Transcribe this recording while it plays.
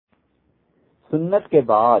سنت کے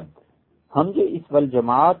بعد ہم جو اس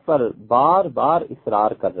والجماعت پر بار بار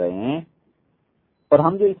اصرار کر رہے ہیں اور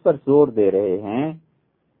ہم جو اس پر زور دے رہے ہیں،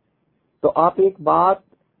 تو آپ ایک بات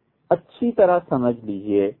اچھی طرح سمجھ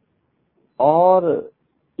لیجئے اور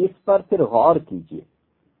اس پر پھر غور کیجئے.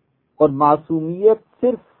 اور معصومیت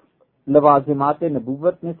صرف لوازمات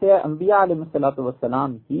نبوت میں سے انبیاء علیہ الصلوۃ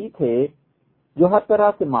والسلام ہی تھے جو ہر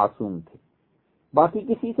طرح سے معصوم تھے، باقی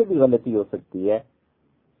کسی سے بھی غلطی ہو سکتی ہے.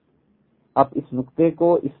 اب اس نقطے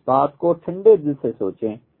کو، اس بات کو ٹھنڈے دل سے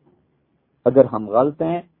سوچیں. اگر ہم غلط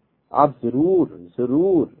ہیں، آپ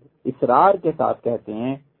ضرور اصرار کے ساتھ کہتے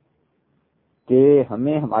ہیں کہ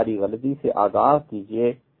ہمیں ہماری غلطی سے آگاہ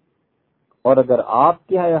کیجیے، اور اگر آپ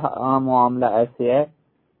کے عام معاملہ ایسے ہے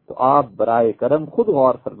تو آپ برائے کرم خود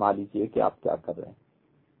غور فرما لیجیے کہ آپ کیا کر رہے ہیں.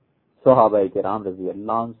 صحابہ کرام رضی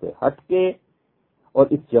اللہ عنہ سے ہٹ کے اور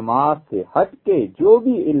اس جماعت سے ہٹ کے جو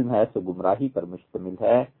بھی علم ہے سو گمراہی پر مشتمل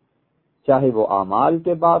ہے، چاہے وہ اعمال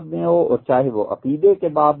کے باب میں ہو اور چاہے وہ عقیدے کے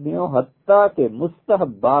باب میں ہو، حتیٰ کہ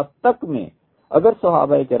مستحبات تک میں اگر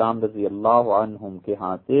صحابہ کرام رضی اللہ عنہم کے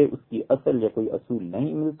ہاں سے اس کی اصل یا کوئی اصول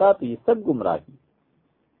نہیں ملتا تو یہ سب گمراہی.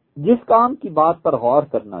 جس کام کی بات پر غور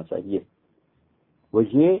کرنا چاہیے وہ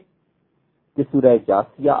یہ کہ سورہ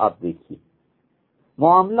جاثیہ آپ دیکھیے،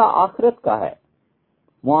 معاملہ آخرت کا ہے،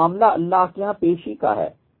 معاملہ اللہ کے ہاں پیشی کا ہے.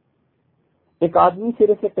 ایک آدمی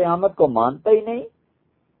سرے سے قیامت کو مانتا ہی نہیں،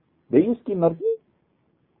 بھئی اس کی مرضی،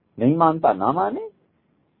 نہیں مانتا نہ مانے.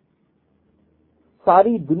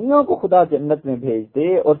 ساری دنیا کو خدا جنت میں بھیج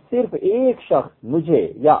دے اور صرف ایک شخص مجھے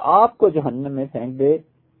یا آپ کو جہنم میں پھینک دے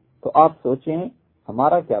تو آپ سوچیں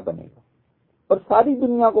ہمارا کیا بنے گا. اور ساری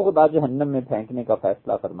دنیا کو خدا جہنم میں پھینکنے کا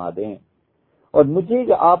فیصلہ فرما دیں اور مجھے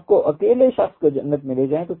یا آپ کو اکیلے شخص کو جنت میں لے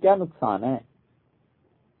جائیں تو کیا نقصان ہے؟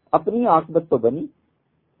 اپنی عاقبت تو بنی.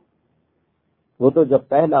 وہ تو جب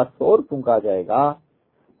پہلا سور پھونکا جائے گا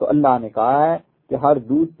تو اللہ نے کہا ہے کہ ہر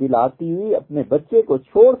دودھ پلاتی ہوئی اپنے بچے کو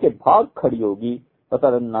چھوڑ کے بھاگ کھڑی ہوگی.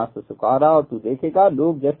 فَتَرَى النَّاسَ سُكَارَىٰ، اور تو دیکھے گا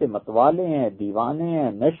لوگ جیسے متوالے ہیں، دیوانے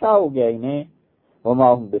ہیں، نشہ ہو گیا انہیں.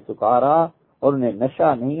 وَمَا هُمْ بِسُكَارَىٰ، اور انہیں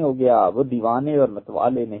نشہ نہیں ہو گیا، وہ دیوانے اور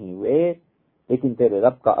متوالے نہیں ہوئے. لیکن تیرے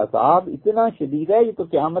رب کا عذاب اتنا شدید ہے. یہ تو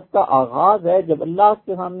قیامت کا آغاز ہے جب اللہ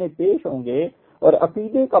کے سامنے پیش ہوں گے اور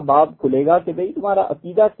عقیدے کا باب کھلے گا کہ بھئی تمہارا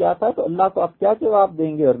عقیدہ کیا تھا، تو اللہ کو آپ کیا جواب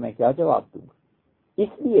دیں گے اور میں کیا جواب دوں گا.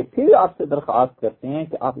 اس لیے پھر آپ سے درخواست کرتے ہیں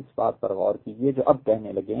کہ آپ اس بات پر غور کیجئے جو اب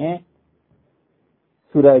کہنے لگے ہیں.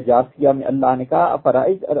 سورہ جاثیہ میں اللہ نے کہا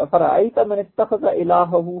افرأیت من اتخذ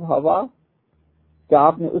الہہ ہوا، کیا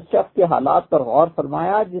آپ نے اس شخص کے حالات پر غور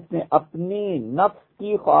فرمایا جس نے اپنی نفس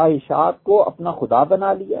کی خواہشات کو اپنا خدا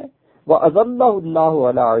بنا لیا ہے. وَأَضَلَّهُ اللَّهُ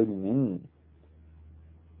عَلَىٰ عِلْمٍ،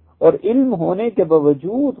 اور علم ہونے کے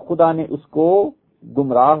باوجود خدا نے اس کو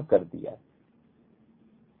گمراہ کر دیا.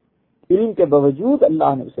 علم کے باوجود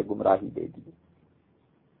اللہ نے اسے گمراہی دے دی.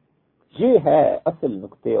 یہ ہے اصل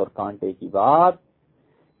نقطے اور کانٹے کی بات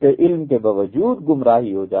کہ علم کے باوجود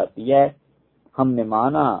گمراہی ہو جاتی ہے. ہم نے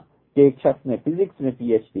مانا کہ ایک شخص نے فزکس میں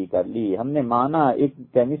پی ایچ ڈی کر لی، ہم نے مانا ایک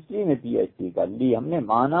کیمسٹری میں پی ایچ ڈی کر لی، ہم نے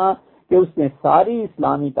مانا کہ اس نے ساری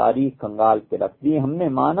اسلامی تاریخ کنگال کے رکھ دی، ہم نے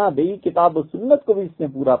مانا بھئی کتاب و سنت کو بھی اس نے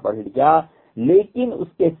پورا پڑھ لیا، لیکن اس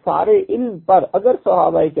کے سارے علم پر اگر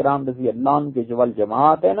صحابہ کرام رضی اللہ عنہ کے جو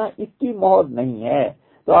والجماعت ہے نا اس کی مہر نہیں ہے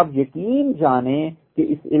تو آپ یقین جانیں کہ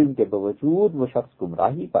اس علم کے باوجود وہ شخص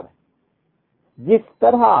گمراہی پر ہے. جس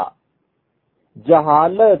طرح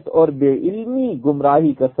جہالت اور بے علمی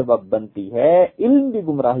گمراہی کا سبب بنتی ہے، علم بھی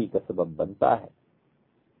گمراہی کا سبب بنتا ہے.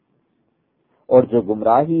 اور جو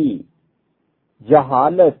گمراہی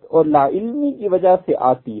جہالت اور لا علمی کی وجہ سے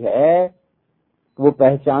آتی ہے وہ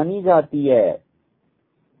پہچانی جاتی ہے.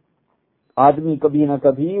 آدمی کبھی نہ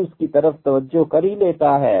کبھی اس کی طرف توجہ کر ہی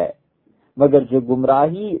لیتا ہے، مگر جو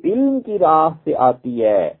گمراہی علم کی راہ سے آتی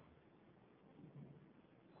ہے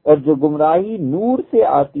اور جو گمراہی نور سے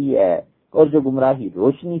آتی ہے اور جو گمراہی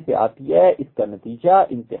روشنی سے آتی ہے، اس کا نتیجہ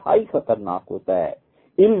انتہائی خطرناک ہوتا ہے.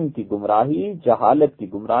 علم کی گمراہی جہالت کی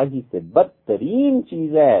گمراہی سے بدترین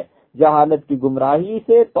چیز ہے. جہالت کی گمراہی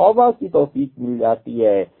سے توبہ کی توفیق مل جاتی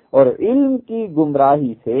ہے اور علم کی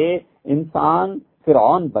گمراہی سے انسان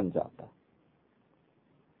فرعون بن جاتا ہے.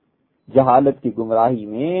 جہالت کی گمراہی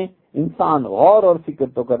میں انسان غور اور فکر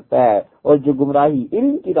تو کرتا ہے، اور جو گمراہی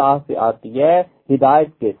علم کی راہ سے آتی ہے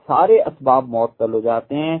ہدایت کے سارے اسباب معطل ہو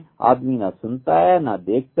جاتے ہیں. آدمی نہ سنتا ہے نہ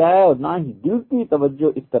دیکھتا ہے اور نہ ہی دل کی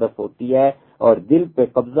توجہ اس طرف ہوتی ہے اور دل پہ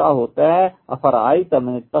قبضہ ہوتا ہے. افرأیت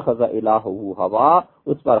من اتخذ الہہ ہوا،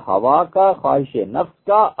 اس پر ہوا کا، خواہش نفس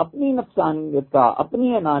کا، اپنی نفسانیت کا،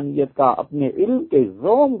 اپنی انانیت کا، اپنے علم کے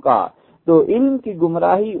زوم کا. تو علم کی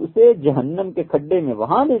گمراہی اسے جہنم کے کھڈے میں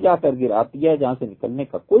وہاں لے جا کر گراتی ہے جہاں سے نکلنے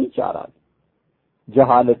کا کوئی چارہ نہیں.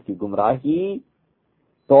 جہالت کی گمراہی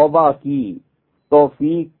توبہ کی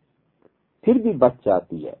توفیق پھر بھی بچ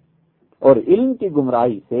جاتی ہے، اور علم کی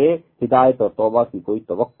گمراہی سے ہدایت اور توبہ کی کوئی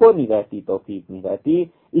توقع نہیں رہتی، توفیق نہیں رہتی۔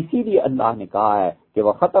 اسی لیے اللہ نے کہا ہے کہ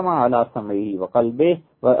وَخَتَمَ عَلَىٰ سَمْعِهِ وَقَلْبِهِ،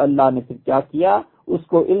 اور اللہ نے پھر کیا کیا، اس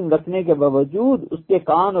کو علم رکھنے کے باوجود اس کے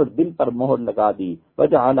کان اور دل پر مہر لگا دی،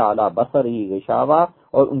 وَجَعَلَ عَلَىٰ بَصَرِهِ غِشَاوَةً،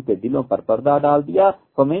 اور ان کے دلوں پر پردہ ڈال دیا،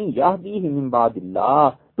 فَمَن يَهْدِيهِ مِن بَعْدِ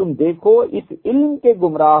اللَّهِ، تم دیکھو اس علم کے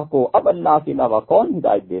گمراہ کو اب اللہ کے علاوہ کون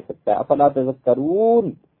ہدایت دے سکتا ہے؟ افلا تذکرون،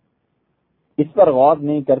 اس پر غور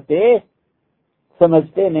نہیں کرتے،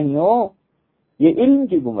 سمجھتے نہیں ہو، یہ علم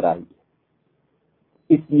کی گمراہی ہے۔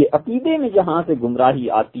 اس لیے عقیدے میں جہاں سے گمراہی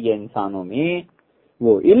آتی ہے انسانوں میں،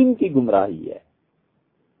 وہ علم کی گمراہی ہے،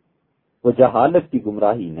 وہ جہالت کی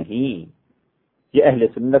گمراہی نہیں۔ یہ اہل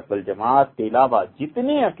سنت والجماعت کے علاوہ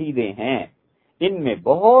جتنے عقیدے ہیں، ان میں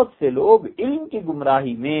بہت سے لوگ علم کی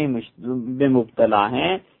گمراہی میں مبتلا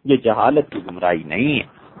ہیں، یہ جہالت کی گمراہی نہیں ہے۔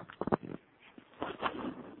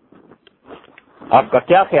 آپ کا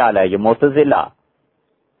کیا خیال ہے، یہ معتزلہ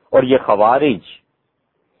اور یہ خوارج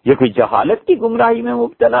یہ کوئی جہالت کی گمراہی میں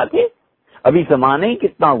مبتلا تھے؟ ابھی زمانہ ہی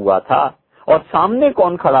کتنا ہوا تھا، اور سامنے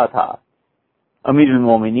کون کھڑا تھا؟ امیر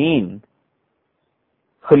المومنین،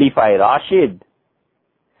 خلیفہ راشد،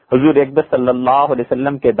 حضور اکبر صلی اللہ علیہ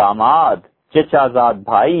وسلم کے داماد، چچا زاد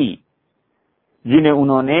بھائی، جنہیں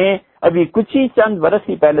انہوں نے ابھی کچھ ہی چند برس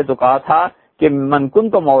ہی پہلے تو کہا تھا کہ من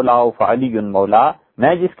کنت مولا فعلی مولا،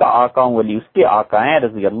 میں جس کا آقا ہوں ولی اس کے آقا ہیں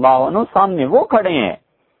رضی اللہ عنہ، سامنے وہ کھڑے ہیں۔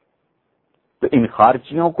 تو ان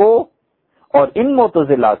خارجیوں کو اور ان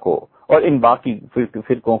معتزلہ کو اور ان باقی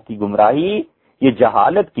فرقوں کی گمراہی یہ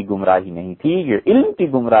جہالت کی گمراہی نہیں تھی، یہ علم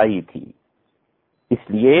کی گمراہی تھی۔ اس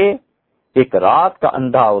لیے ایک رات کا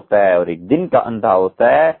اندھا ہوتا ہے اور ایک دن کا اندھا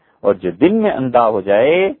ہوتا ہے، اور جو دن میں اندھا ہو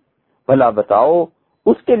جائے بھلا بتاؤ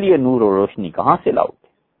اس کے لیے نور و روشنی کہاں سے لاؤ گے؟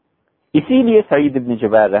 اسی لیے سعید بن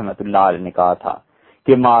جبیر رحمۃ اللہ علیہ نے کہا تھا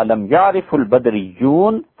کہ ما لم یعرف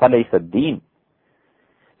البدریون فلیس الدین،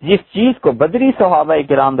 جس چیز کو بدری صحابہ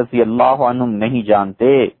کرام رضی اللہ عنہم نہیں جانتے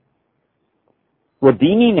وہ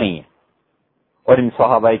دین ہی نہیں ہے۔ اور ان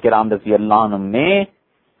صحابہ کرام رضی اللہ عنہم نے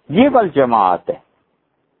یہ والجماعت ہے،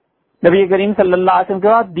 نبی کریم صلی اللہ علیہ وسلم کے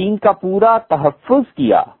بعد دین کا پورا تحفظ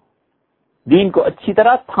کیا، دین کو اچھی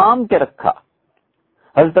طرح تھام کے رکھا۔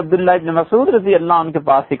 حضرت عبداللہ ابن مسعود رضی اللہ عنہ کے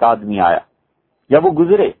پاس ایک آدمی آیا، یا وہ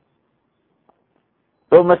گزرے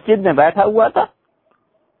تو مسجد میں بیٹھا ہوا تھا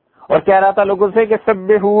اور کہہ رہا تھا لوگوں سے کہ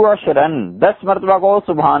سبحوا عشرن، 10 مرتبہ کہو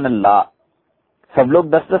سبحان اللہ۔ سب لوگ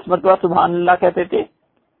 10 مرتبہ سبحان اللہ کہتے تھے،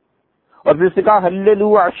 اور پھر اس نے کہا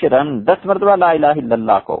ہللو عشرن، 10 مرتبہ لا الہ الا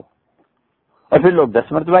اللہ کہو، اور پھر لوگ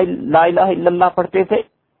 10 مرتبہ لا الہ الا اللہ پڑھتے تھے۔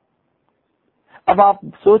 اب آپ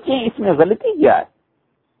سوچیں اس میں غلطی کیا ہے؟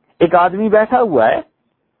 ایک آدمی بیٹھا ہوا ہے،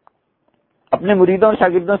 اپنے مریدوں اور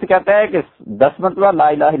شاگردوں سے کہتا ہے کہ 10 مرتبہ لا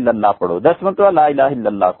الہ الا اللہ پڑھو، 10 مرتبہ لا الہ الا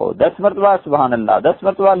اللہ کہو، 10 مرتبہ سبحان اللہ، 10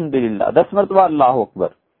 مرتبہ الحمدللہ، 10 مرتبہ اللہ اکبر۔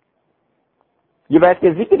 یہ بیٹھ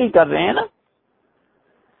کے ذکر ہی کر رہے ہیں نا،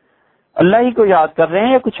 اللہ ہی کو یاد کر رہے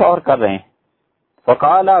ہیں یا کچھ اور کر رہے ہیں؟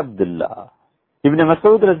 فقال عبداللہ، ابن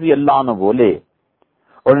مسعود رضی اللہ عنہ بولے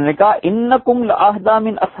اور انہوں نے کہا انکم لأہدی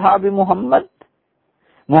من اصحاب محمد،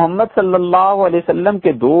 محمد صلی اللہ علیہ وسلم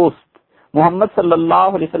کے دوست، محمد صلی اللہ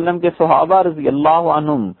علیہ وسلم کے صحابہ رضی اللہ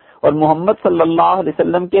عنہم اور محمد صلی اللہ علیہ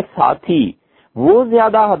وسلم کے ساتھی وہ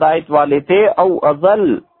زیادہ ہدایت والے تھے او اضل،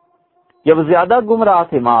 یا وہ زیادہ گمراہ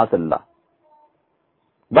تھے، معاذ اللہ،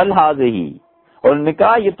 بل ہذہ، اور انہوں نے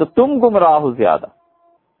کہا یہ تو تم گمراہ ہو زیادہ۔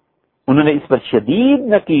 انہوں نے اس پر شدید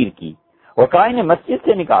نکیر کی اور کہا انہیں مسجد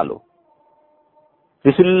سے نکالو۔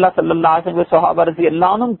 رسول اللہ صلی اللہ علیہ وسلم کے صحابہ رضی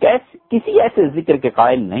اللہ عنہم کسی ایسے ذکر کے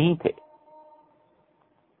قائل نہیں تھے،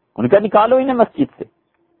 ان کا نکالو انہیں مسجد سے۔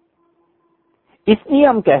 اس لیے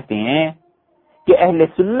ہم کہتے ہیں کہ اہل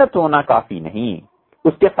سنت ہونا کافی نہیں،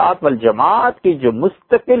 اس کے ساتھ والجماعت کی جو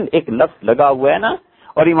مستقل ایک لفظ لگا ہوا ہے نا،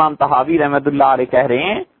 اور امام طحاوی رحمۃ اللہ علیہ کہہ رہے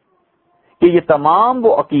ہیں کہ یہ تمام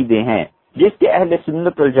وہ عقیدے ہیں جس کے اہل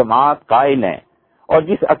سنت والجماعت قائل ہیں، اور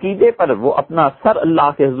جس عقیدے پر وہ اپنا سر اللہ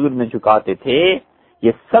کے حضور میں جھکاتے تھے،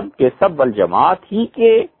 یہ سب کے سب والجماعت ہی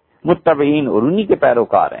کے متبعین اور انہی کے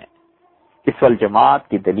پیروکار ہیں۔ اس والجماعت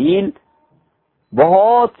کی دلیل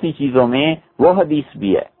بہت سی چیزوں میں وہ حدیث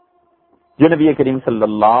بھی ہے جو نبی کریم صلی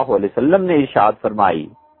اللہ علیہ وسلم نے ارشاد فرمائی،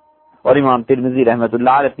 اور امام ترمذی رحمۃ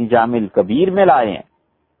اللہ علیہ اپنی جامع الکبیر میں لائے ہیں۔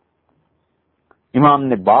 امام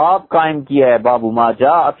نے باب قائم کیا ہے، باب ما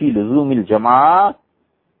جاء فی لزوم الجماعہ،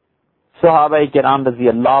 صحابہ کرام رضی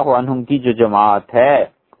اللہ عنہم کی جو جماعت ہے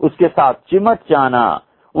اس کے ساتھ چمٹ جانا،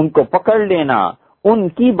 ان کو پکڑ لینا، ان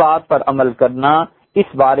کی بات پر عمل کرنا،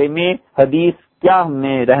 اس بارے میں حدیث کیا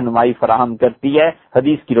ہمیں رہنمائی فراہم کرتی ہے،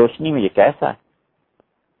 حدیث کی روشنی میں یہ کیسا ہے؟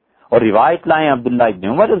 اور روایت لائیں عبداللہ ابن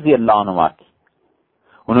عمر رضی اللہ عنہ کی.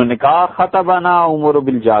 انہوں نے کہا خطبنا عمر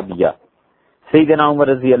بالجابیہ، سیدنا عمر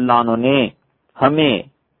رضی اللہ عنہ نے ہمیں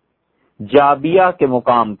جابیہ کے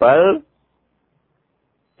مقام پر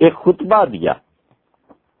ایک خطبہ دیا،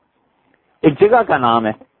 ایک جگہ کا نام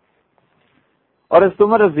ہے، اور حضرت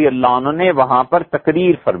عمر رضی اللہ عنہ نے وہاں پر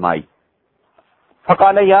تقریر فرمائی.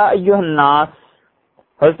 فقال یا ایھا الناس،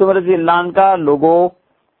 حضرت عمر رضی اللہ عنہ کا لوگوں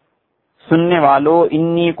سننے والو،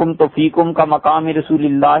 انی کنت فیکم کا مقام رسول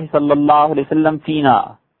اللہ صلی اللہ علیہ وسلم فینا.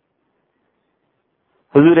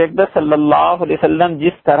 حضور اقدس صلی اللہ علیہ وسلم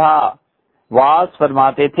جس طرح وعظ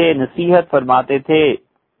فرماتے تھے، نصیحت فرماتے تھے،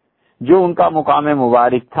 جو ان کا مقام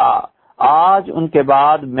مبارک تھا، آج ان کے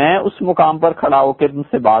بعد میں اس مقام پر کھڑا ہو کے تم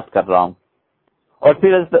سے بات کر رہا ہوں. اور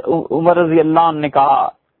پھر حضرت عمر رضی اللہ عنہ نے کہا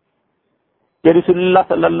کہ رسول اللہ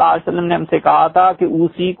صلی اللہ علیہ وسلم نے ہم سے کہا تھا کہ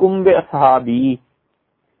اوصیکم باصحابی،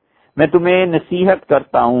 میں تمہیں نصیحت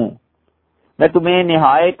کرتا ہوں، میں تمہیں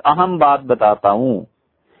نہایت اہم بات بتاتا ہوں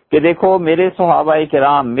کہ دیکھو میرے صحابہ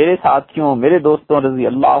کرام، میرے ساتھیوں، میرے دوستوں رضی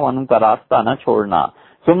اللہ عنہ کا راستہ نہ چھوڑنا.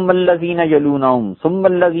 ثم الذین یلونہم ثم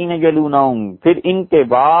الذین یلونہم، پھر ان کے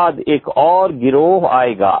بعد ایک اور گروہ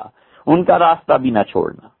آئے گا، ان کا راستہ بھی نہ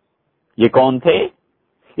چھوڑنا. یہ کون تھے؟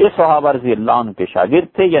 یہ صحابہ رضی اللہ عنہ کے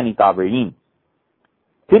شاگرد تھے، یعنی تابعین.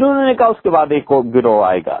 پھر انہوں نے کہا اس کے بعد ایک اور گروہ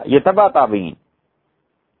آئے گا، یہ تبع تابعین.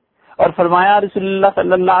 اور فرمایا رسول اللہ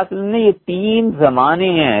صلی اللہ علیہ وسلم نے یہ 3 زمانے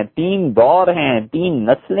ہیں، 3 دور ہیں، 3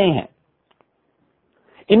 نسلیں ہیں.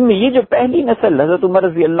 ان میں یہ جو پہلی نسل حضرت عمر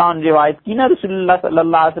رضی اللہ عنہ روایت کی نا رسول اللہ صلی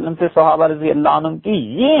اللہ علیہ وسلم سے، صحابہ رضی اللہ عنہ کی،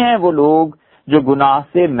 یہ ہیں وہ لوگ جو گناہ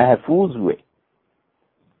سے محفوظ ہوئے.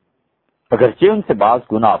 اگرچہ ان سے بعض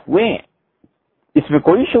گناہ ہوئے ہیں، اس میں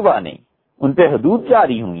کوئی شبہ نہیں، ان پہ حدود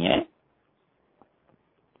جاری ہوئی ہیں.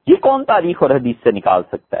 یہ کون تاریخ اور حدیث سے نکال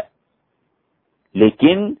سکتا ہے؟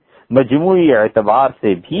 لیکن مجموعی اعتبار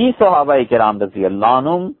سے بھی صحابہ کرام رضی اللہ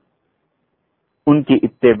عنہم، ان کی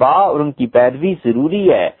اتباع اور ان کی پیروی ضروری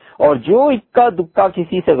ہے. اور جو اکا دکا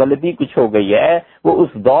کسی سے غلطی کچھ ہو گئی ہے، وہ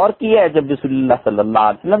اس دور کی ہے جب رسول اللہ صلی اللہ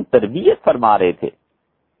علیہ وسلم تربیت فرما رہے تھے.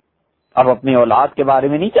 اب اپنے اولاد کے بارے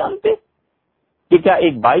میں نہیں جانتے کہ کیا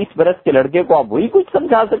ایک 22 برس کے لڑکے کو آپ وہی کچھ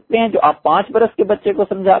سمجھا سکتے ہیں جو آپ 5 برس کے بچے کو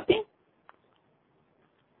سمجھاتے ہیں؟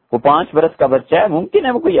 وہ 5 برس کا بچہ ہے، ممکن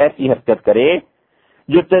ہے وہ کوئی ایسی حرکت کرے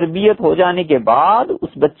جو تربیت ہو جانے کے بعد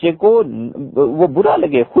اس بچے کو وہ برا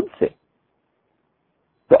لگے خود سے.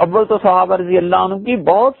 تو اول تو صحابہ رضی اللہ عنہ کی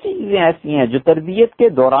بہت سی چیزیں ایسی ہیں جو تربیت کے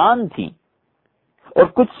دوران تھیں، اور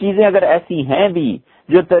کچھ چیزیں اگر ایسی ہیں بھی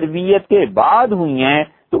جو تربیت کے بعد ہوئی ہیں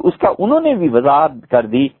تو اس کا انہوں نے بھی وضاحت کر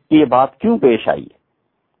دی کہ یہ بات کیوں پیش آئی ہے.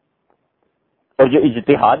 اور جو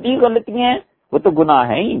اجتہادی غلطیاں ہیں وہ تو گناہ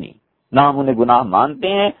ہے ہی نہیں، نہ ہم انہیں گناہ مانتے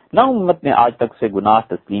ہیں، نہ امت نے آج تک سے گناہ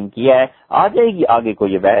تسلیم کیا ہے. آ جائے گی آگے کو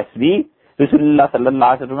یہ بحث بھی. رسول اللہ صلی اللہ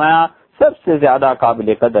علیہ وسلم سب سے زیادہ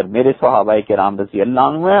قابل قدر میرے صحابہ کرام رضی اللہ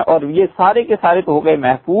عنہ ہیں، اور یہ سارے کے سارے تو ہو گئے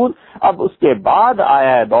محفوظ. اب اس کے بعد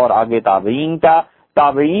آیا ہے دور آگے تابعین کا.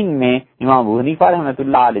 تابعین میں امام ابو حنیفہ رحمۃ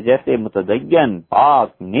اللہ علیہ جیسے متدین پاک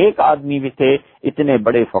نیک آدمی بھی تھے، اتنے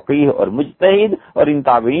بڑے فقیہ اور مجتہد، اور ان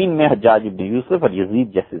تابعین میں حجاج بن یوسف اور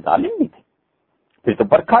یزید جیسے ظالم بھی تھے. پھر تو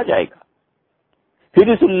پرکھا جائے گا. پھر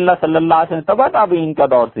رسول اللہ صلی اللہ علیہ وسلم تبع تابعین کا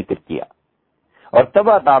دور ذکر کیا، اور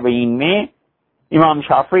تبع تابعین میں امام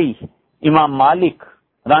شافعی، امام مالک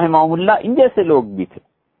رحمہ اللہ، ان جیسے لوگ بھی تھے.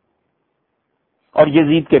 اور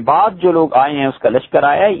یزید کے بعد جو لوگ آئے ہیں اس کا لشکر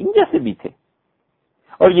آیا ہے، ان جیسے بھی تھے.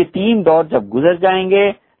 اور یہ 3 دور جب گزر جائیں گے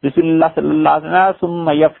رسول اللہ صلی اللہ علیہ وسلم ثم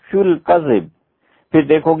یفشو الکذب، پھر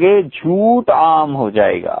دیکھو گے جھوٹ عام ہو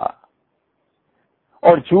جائے گا،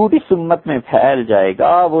 اور جھوٹ اس امت میں پھیل جائے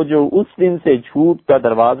گا. وہ جو اس دن سے جھوٹ کا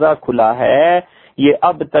دروازہ کھلا ہے، یہ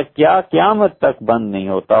اب تک کیا قیامت تک بند نہیں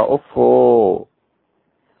ہوتا. اوفو،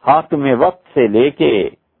 حاکم وقت سے لے کے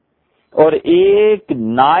اور ایک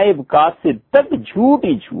نائب قاصد تک جھوٹ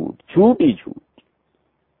ہی جھوٹ، جھوٹ ہی جھوٹ.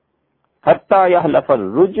 حتیٰ یحلف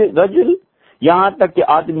الرجل، یہاں تک کہ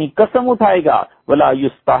آدمی قسم اٹھائے گا، ولا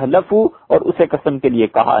یستحلف، اور اسے قسم کے لیے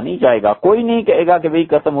کہا نہیں جائے گا. کوئی نہیں کہے گا کہ بھئی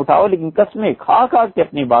قسم اٹھاؤ، لیکن قسمیں کھا کھا کے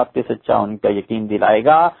اپنی بات کے سچا ہونے کا یقین دلائے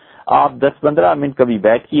گا. آپ 10-15 منٹ کبھی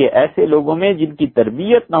بیٹھیے ایسے لوگوں میں جن کی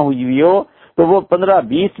تربیت نہ ہوئی ہوئی ہو، تو وہ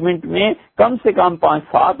 15-20 منٹ میں کم سے کم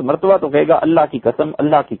 5-7 مرتبہ تو کہے گا اللہ کی قسم،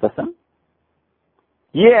 اللہ کی قسم.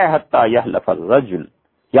 یہ ہے حتیٰ یحلف الرجل،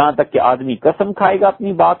 یہاں تک کہ آدمی قسم کھائے گا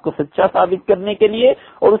اپنی بات کو سچا ثابت کرنے کے لیے،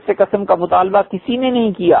 اور اس سے قسم کا مطالبہ کسی نے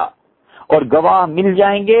نہیں کیا. اور گواہ مل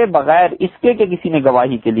جائیں گے بغیر اس کے کہ کسی نے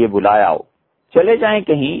گواہی کے لیے بلایا ہو. چلے جائیں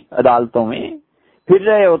کہیں عدالتوں میں، پھر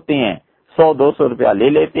رہے ہوتے ہیں، 100-200 روپیہ لے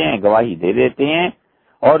لیتے ہیں، گواہی دے دیتے ہیں.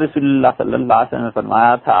 اور رسول اللہ صلی اللہ علیہ وسلم نے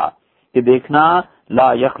فرمایا تھا کہ دیکھنا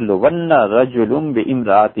لا یخلون رجل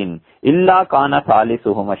بامرأۃ الا کان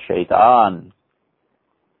ثالثہم الشیطان.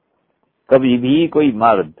 کبھی بھی کوئی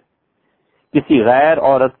مرد کسی غیر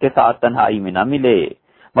عورت کے ساتھ تنہائی میں نہ ملے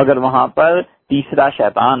مگر وہاں پر تیسرا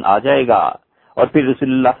شیطان آ جائے گا. اور پھر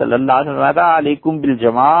رسول اللہ صلی اللہ علیہ وسلم فرمایا علیکم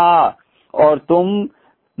بالجماع، اور تم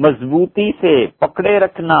مضبوطی سے پکڑے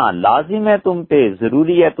رکھنا لازم ہے تم پہ،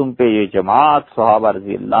 ضروری ہے تم پہ یہ جماعت صحابہ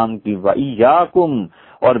رضی اللہ عنہ کی. وَإِيَّاكُمْ،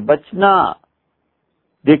 اور بچنا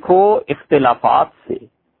دیکھو اختلافات سے،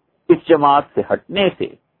 اس جماعت سے ہٹنے سے.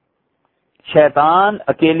 شیطان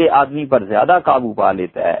اکیلے آدمی پر زیادہ قابو پا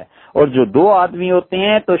لیتا ہے، اور جو دو آدمی ہوتے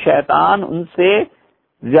ہیں تو شیطان ان سے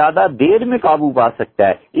زیادہ دیر میں قابو پا سکتا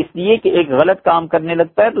ہے، اس لیے کہ ایک غلط کام کرنے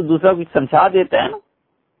لگتا ہے تو دوسرا کچھ سمجھا دیتا ہے نا.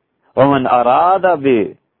 ومن اراد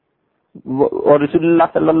اور رسول اللہ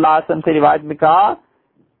صلی اللہ علیہ وسلم سے روایت میں کہا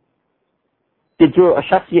کہ جو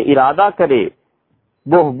شخص یہ ارادہ کرے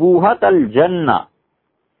بحبوحت الجنہ،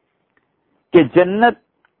 کہ جنت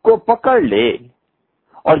کو پکڑ لے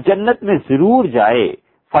اور جنت میں ضرور جائے،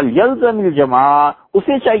 فلیلزم الجماع،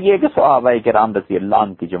 اسے چاہیے کہ صحابہ کرام رضی اللہ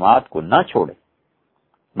عنہ کی جماعت کو نہ چھوڑے.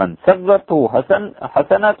 من سرتہ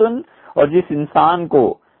حسنۃ، اور جس انسان کو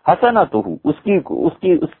حسنۃ اس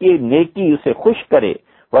کی نیکی اسے خوش کرے،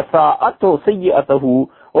 وساءت سیئتہ،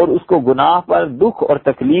 اور اس کو گناہ پر دکھ اور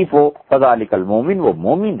تکلیف ہو، فذلک المومن، وہ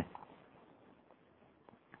مومن ہے.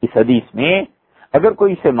 اس حدیث میں اگر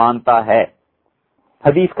کوئی اسے مانتا ہے،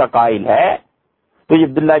 حدیث کا قائل ہے، تو یہ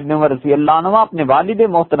عبداللہ ابن عمر رضی اللہ عنہ اپنے والد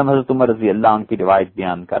محترم حضرت عمر رضی اللہ عنہ کی روایت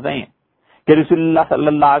بیان کر رہے ہیں کہ رسول اللہ صلی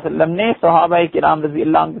اللہ علیہ وسلم نے صحابہ کرام رضی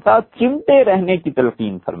اللہ عنہ کے ساتھ چمٹے رہنے کی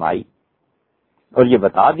تلقین فرمائی، اور یہ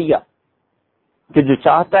بتا دیا کہ جو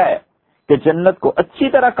چاہتا ہے کہ جنت کو اچھی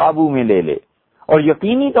طرح قابو میں لے لے اور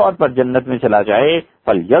یقینی طور پر جنت میں چلا جائے،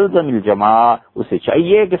 فلیلزم الجماع، اسے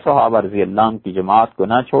چاہیے کہ صحابہ رضی اللہ عنہ کی جماعت کو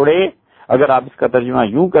نہ چھوڑے. اگر آپ اس کا ترجمہ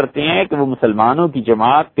یوں کرتے ہیں کہ وہ مسلمانوں کی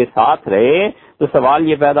جماعت کے ساتھ رہے، تو سوال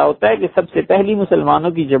یہ پیدا ہوتا ہے کہ سب سے پہلی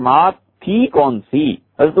مسلمانوں کی جماعت تھی کون سی؟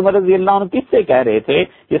 حضرت عمر رضی اللہ عنہ کس سے کہہ رہے تھے؟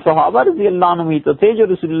 یہ صحابہ رضی اللہ عنہ ہی تو تھے جو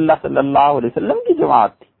رسول اللہ صلی اللہ علیہ وسلم کی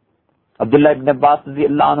جماعت تھی. عبداللہ ابن عباس رضی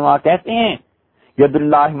اللہ عنہ کہتے ہیں ید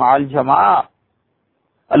اللہ مع الجماع،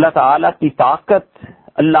 اللہ تعالی کی طاقت،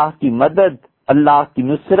 اللہ کی مدد، اللہ کی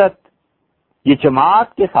نصرت یہ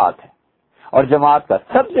جماعت کے ساتھ ہے. اور جماعت کا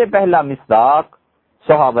سب سے پہلا مصداق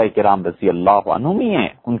صحابہ کرام رضی اللہ عنہم ہی ہیں،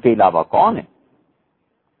 ان کے علاوہ کون ہے؟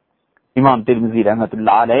 امام ترمذی رحمۃ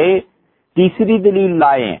اللہ علیہ تیسری دلیل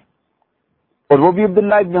لائے ہیں، اور وہ بھی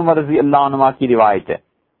عبداللہ ابن عمر رضی اللہ عنہ کی روایت ہے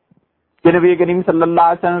کہ نبی کریم صلی اللہ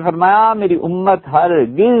علیہ وسلم نے فرمایا میری امت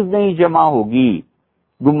ہرگز نہیں جمع ہوگی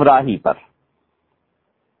گمراہی پر.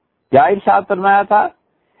 کیا ارشاد فرمایا تھا؟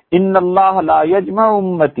 ان اللہ لا یجمع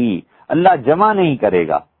امتی، اللہ جمع نہیں کرے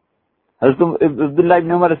گا. حضرت عبداللہ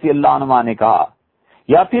ابن عمر رضی اللہ عنہ نے کہا،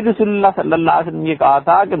 یا پھر رسول اللہ صلی اللہ علیہ وسلم یہ کہا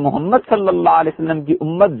تھا کہ محمد صلی اللہ علیہ وسلم کی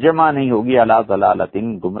امت جمع نہیں ہوگی علی ضلالۃ،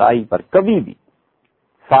 گمراہی پر کبھی بھی.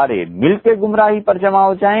 سارے مل کے گمراہی پر جمع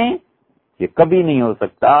ہو جائیں یہ کبھی نہیں ہو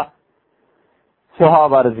سکتا.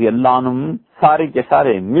 صحابہ رضی اللہ عنہم سارے کے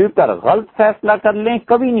سارے مل کر غلط فیصلہ کر لیں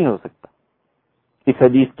کبھی نہیں ہو سکتا. اس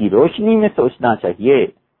حدیث کی روشنی میں سوچنا چاہیے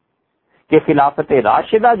کہ خلافت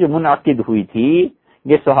راشدہ جو منعقد ہوئی تھی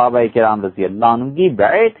یہ صحابہ کرام رضی اللہ عنہ کی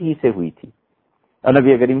بیعت ہی سے ہوئی تھی، اور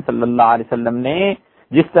نبی کریم صلی اللہ علیہ وسلم نے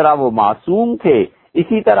جس طرح وہ معصوم تھے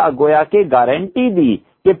اسی طرح گویا کہ گارنٹی دی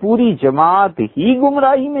کہ پوری جماعت ہی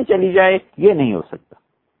گمراہی میں چلی جائے، یہ نہیں ہو سکتا.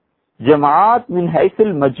 جماعت من حیث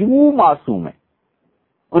المجموع معصوم ہے،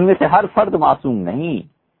 ان میں سے ہر فرد معصوم نہیں،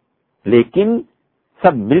 لیکن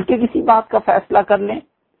سب مل کے کسی بات کا فیصلہ کر لیں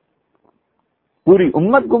پوری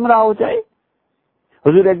امت گمراہ ہو جائے،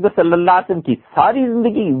 حضور اکبر صلی اللہ علیہ وسلم کی ساری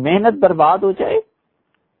زندگی محنت برباد ہو جائے،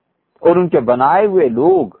 اور ان کے بنائے ہوئے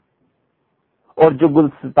لوگ اور جو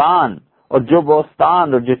گلستان اور جو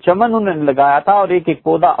بوستان اور جو چمن انہوں نے لگایا تھا اور ایک ایک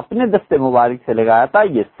پودا اپنے دستے مبارک سے لگایا تھا،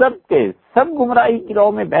 یہ سب کے سب گمراہی کی راہ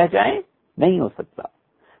میں بہہ جائیں، نہیں ہو سکتا.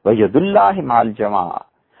 وَيَدُ اللَّهِ مَعَ الْجَمَاعَ،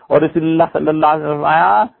 اور رسول اللہ صلی اللہ علیہ وسلم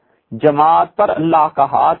فرمایا جماعت پر اللہ کا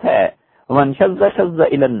ہاتھ ہے. وَمَنْ شَذَّ شَذَّ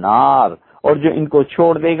إِلَى النَّارِ، اور جو ان کو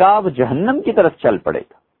چھوڑ دے گا وہ جہنم کی طرف چل پڑے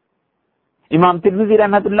گا. امام ترمذی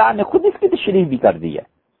رحمۃ اللہ نے خود اس کی تشریح بھی کر دی ہے،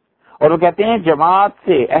 اور وہ کہتے ہیں جماعت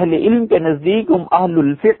سے اہل علم کے نزدیک ہم اہل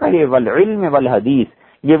الفقہ والعلم والحدیث،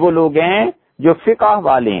 یہ وہ لوگ ہیں جو فقہ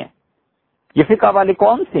والے ہیں. یہ فقہ والے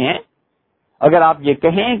کون سے ہیں؟ اگر آپ یہ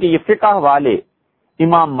کہیں کہ یہ فقہ والے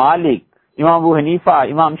امام مالک، امام ابو حنیفہ،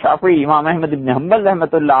 امام شافعی، امام احمد بن حنبل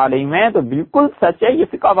رحمۃ اللہ علیہ ہیں تو بالکل سچ ہے، یہ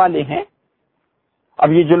فقہ والے ہیں.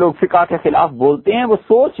 اب یہ جو لوگ فقہ کے خلاف بولتے ہیں وہ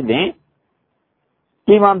سوچ لیں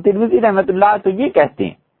کہ امام ترمذی رحمۃ اللہ تو یہ کہتے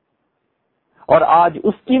ہیں اور آج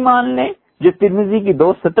اس کی مان لیں جو ترمذی کی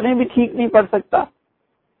 2 سطریں بھی ٹھیک نہیں پڑھ سکتا،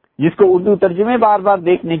 جس کو اردو ترجمے بار بار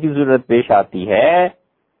دیکھنے کی ضرورت پیش آتی ہے،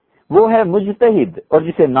 وہ ہے مجتہد، اور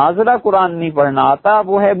جسے ناظرہ قرآن نہیں پڑھنا آتا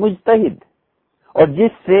وہ ہے مجتہد، اور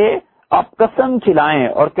جس سے آپ قسم کھلائیں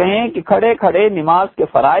اور کہیں کہ کھڑے کھڑے نماز کے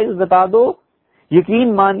فرائض بتا دو،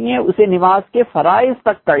 یقین مانیے اسے نماز کے فرائض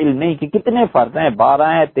تک کا علم نہیں کہ کتنے فرض ہیں، 12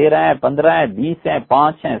 ہیں، 13 ہیں، 15 ہیں، 20 ہیں،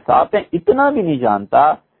 5 ہیں، 7 ہیں، اتنا بھی نہیں جانتا،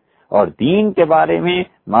 اور دین کے بارے میں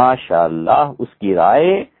ماشاءاللہ اس کی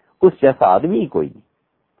رائے اس جیسا آدمی کوئی نہیں۔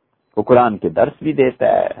 وہ قرآن کے درس بھی دیتا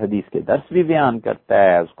ہے، حدیث کے درس بھی بیان کرتا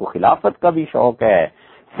ہے، اس کو خلافت کا بھی شوق ہے،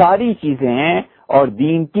 ساری چیزیں ہیں، اور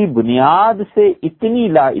دین کی بنیاد سے اتنی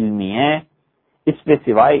لا علمی ہے، اس پہ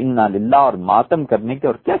سوائے انا للہ اور ماتم کرنے کے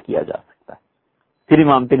اور کیا کیا جا سکتا ہے۔ پھر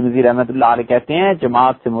امام ترمذی رحمۃ اللہ علیہ کہتے ہیں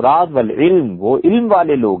جماعت سے مراد والعلم، وہ علم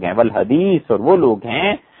والے لوگ ہیں، والحدیث، اور وہ لوگ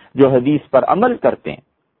ہیں جو حدیث پر عمل کرتے ہیں۔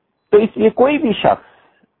 تو اس لیے کوئی بھی شخص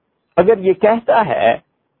اگر یہ کہتا ہے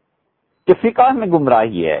کہ فقہ میں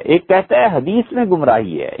گمراہی ہے، ایک کہتا ہے حدیث میں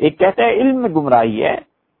گمراہی ہے، ایک کہتا ہے علم میں گمراہی ہے،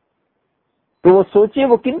 تو وہ سوچے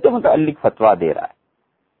وہ کن کے متعلق فتویٰ دے رہا ہے۔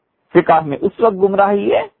 فقہ میں اس وقت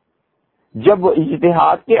گمراہی ہے جب وہ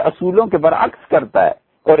اجتہاد کے اصولوں کے برعکس کرتا ہے،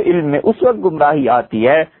 اور علم میں اس وقت گمراہی آتی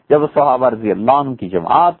ہے جب وہ صحابہ رضی اللہ عنہ کی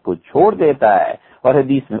جماعت کو چھوڑ دیتا ہے، اور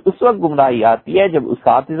حدیث میں اس وقت گمراہی آتی ہے جب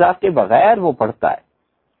اساتذہ کے بغیر وہ پڑھتا ہے۔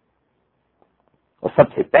 اور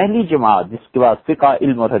سب سے پہلی جماعت جس کے بعد فقہ،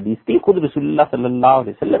 علم اور حدیث تھی، خود رسول اللہ صلی اللہ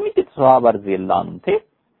علیہ وسلم کے صحابہ رضی اللہ عنہ تھے۔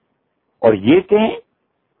 اور یہ کہیں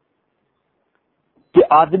کہ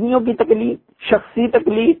آدمیوں کی تقلید، شخصی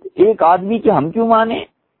تقلید، ایک آدمی کی ہم کیوں مانیں،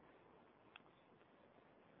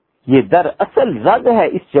 یہ دراصل رد ہے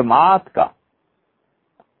اس جماعت کا۔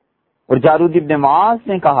 اور جارود ابن معاذ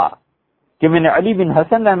نے کہا کہ میں نے علی بن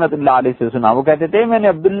حسن رحمت اللہ علیہ سے سنا، وہ کہتے تھے میں نے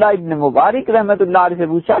عبداللہ ابن مبارک رحمت اللہ علیہ سے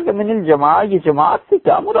پوچھا کہ من الجماعت، یہ جماعت سے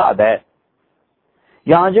کیا مراد ہے؟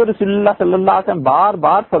 یہاں جو رسول اللہ صلی اللہ علیہ وسلم بار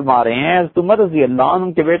بار فرما رہے ہیں، حضرت عمر رضی اللہ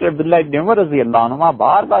عنہ کے بیٹے عبداللہ ابن عمر رضی اللہ عنہ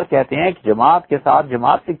بار بار کہتے ہیں کہ جماعت کے ساتھ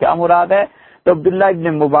جماعت سے کیا مراد ہے، تو عبداللہ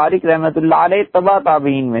ابن مبارک رحمت اللہ علیہ تبع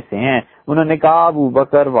تابعین میں سے ہیں، انہوں نے کہا ابو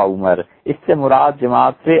بکر و عمر، اس سے مراد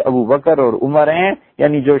جماعت سے ابو بکر اور عمر ہیں،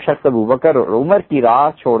 یعنی جو شخص ابو بکر اور عمر کی راہ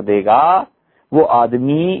چھوڑ دے گا وہ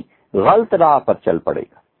آدمی غلط راہ پر چل پڑے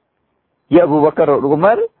گا۔ یہ ابو بکر اور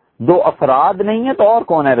عمر 2 افراد نہیں ہیں تو اور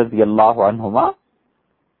کون ہے رضی اللہ عنہما؟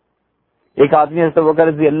 ایک آدمی حضرت ابوبکر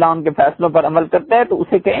رضی اللہ عنہ کے فیصلوں پر عمل کرتا ہے تو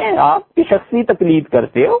اسے کہیں آپ کی شخصی تقلید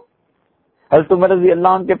کرتے ہو۔ حضرت عمر رضی اللہ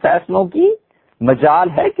عنہ کے فیصلوں کی مجال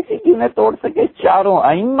ہے کسی کی انہیں توڑ سکے؟ 4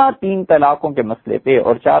 ائمہ 3 طلاقوں کے مسئلے پہ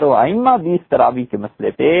اور 4 ائمہ 20 تراویح کے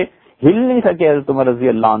مسئلے پہ ہل نہیں سکے۔ حضرت عمر رضی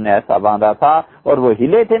اللہ عنہ نے ایسا باندھا تھا، اور وہ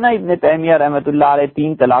ہلے تھے نا ابن تیمیہ رحمت اللہ علیہ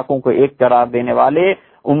 3 طلاقوں کو ایک قرار دینے والے،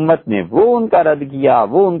 امت نے وہ ان کا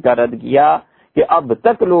رد کیا کہ اب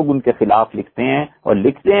تک لوگ ان کے خلاف لکھتے ہیں اور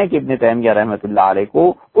لکھتے ہیں کہ ابن تیمیہ رحمت اللہ علیہ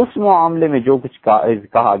کو اس معاملے میں جو کچھ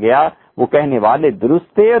کہا گیا وہ کہنے والے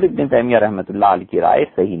درست تھے اور ابن تیمیہ رحمت اللہ علیہ کی رائے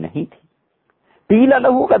صحیح نہیں تھی۔ قیل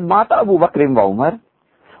لہ قد مات ابو بکر و عمر،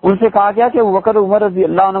 ان سے کہا گیا کہ ابو بکر عمر رضی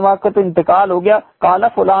اللہ عنہ کا تو انتقال ہو گیا۔ قال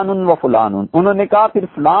فلان و فلان، انہوں نے کہا پھر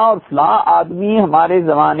فلاں اور فلاں آدمی ہمارے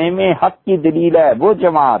زمانے میں حق کی دلیل ہے، وہ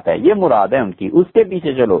جماعت ہے، یہ مراد ہے ان کی، اس کے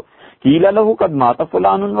پیچھے چلو۔ قیل لہ قد مات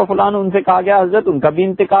فلان و فلان، ان سے کہا گیا حضرت ان کا بھی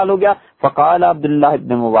انتقال ہو گیا۔ فقال عبداللہ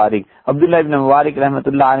ابن مبارک رحمت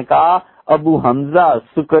اللہ نے کہا ابو حمزہ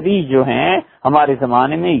سکری جو ہیں ہمارے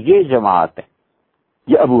زمانے میں یہ جماعت ہے۔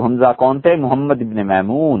 یہ ابو حمزہ کون تھے؟ محمد ابن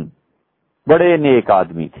میمون، بڑے نیک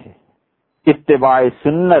آدمی تھے، اتباع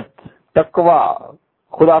سنت، تقوی،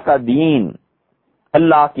 خدا کا دین،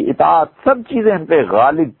 اللہ کی اطاعت، سب چیزیں ہم پہ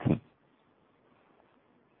غالب تھیں۔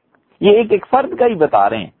 یہ ایک فرد کا ہی بتا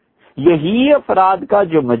رہے ہیں، یہی افراد کا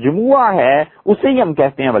جو مجموعہ ہے اسے ہی ہم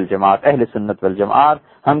کہتے ہیں والجماعت، اہل سنت والجماعت۔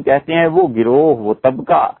 ہم کہتے ہیں وہ گروہ، وہ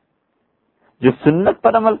طبقہ جو سنت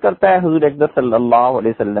پر عمل کرتا ہے حضور اکرم صلی اللہ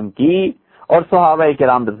علیہ وسلم کی اور صحابہ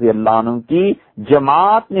کرام رضی اللہ عنہ کی،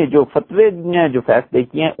 جماعت نے جو فتوے دیے، جو فیصلے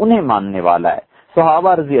کیے ہیں انہیں ماننے والا ہے۔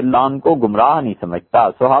 صحابہ رضی اللہ عنہ کو گمراہ نہیں سمجھتا،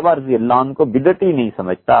 صحابہ رضی اللہ عنہ کو بدعتی نہیں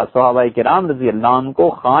سمجھتا، صحابہ کرام رضی اللہ عنہ کو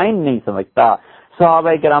خائن نہیں سمجھتا،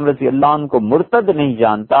 صحابہ کرام رضی اللہ عنہ کو مرتد نہیں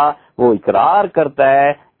جانتا۔ وہ اقرار کرتا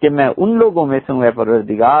ہے کہ میں ان لوگوں میں سے ہوں اے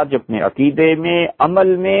پروردگار جو اپنے عقیدے میں،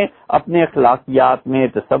 عمل میں، اپنے اخلاقیات میں،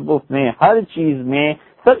 تصوف میں، ہر چیز میں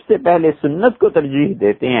سب سے پہلے سنت کو ترجیح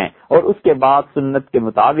دیتے ہیں، اور اس کے بعد سنت کے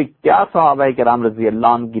مطابق کیا صحابہ کرام رضی اللہ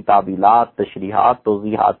عنہ کی تعبیلات، تشریحات،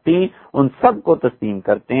 توضیحات تھیں ان سب کو تسلیم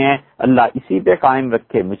کرتے ہیں۔ اللہ اسی پہ قائم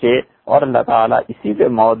رکھے مجھے، اور اللہ تعالیٰ اسی پہ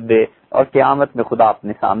موت دے، اور قیامت میں خدا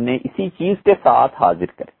اپنے سامنے اسی چیز کے ساتھ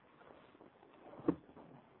حاضر کرے۔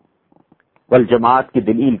 والجماعت کی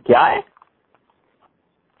دلیل کیا ہے؟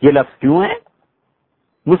 یہ لفظ کیوں ہے؟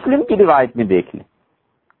 مسلم کی روایت میں دیکھ لیں،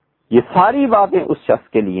 یہ ساری باتیں اس شخص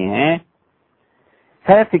کے لیے ہیں،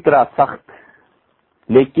 ہے فکرہ سخت،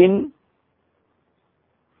 لیکن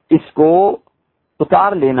اس کو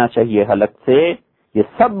اتار لینا چاہیے حلق سے۔ یہ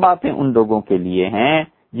سب باتیں ان لوگوں کے لیے ہیں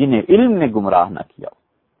جنہیں علم نے گمراہ نہ کیا ہو۔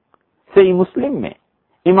 صحیح مسلم میں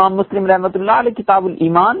امام مسلم رحمۃ اللہ علیہ کتاب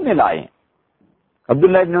الایمان میں لائے،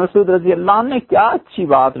 عبداللہ ابن مسعود رضی اللہ عنہ نے کیا اچھی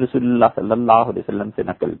بات رسول اللہ صلی اللہ علیہ وسلم سے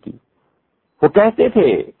نقل کی۔ وہ کہتے تھے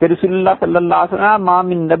کہ رسول اللہ صلی اللہ علیہ وسلم ما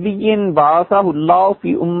من نبی بعثہ اللہ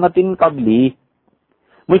فی امت قبلی،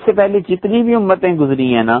 مجھ سے پہلے جتنی بھی امتیں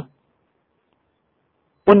گزری ہیں نا،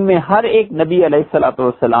 ان میں ہر ایک نبی علیہ الصلوۃ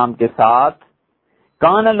والسلام کے ساتھ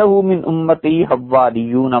کان لہ من امتی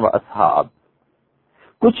حواریون و اصحاب،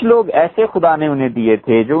 کچھ لوگ ایسے خدا نے انہیں دیے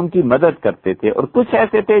تھے جو ان کی مدد کرتے تھے، اور کچھ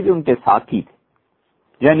ایسے تھے جو ان کے ساتھی تھے،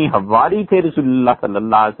 یعنی حواری تھے۔ رسول اللہ صلی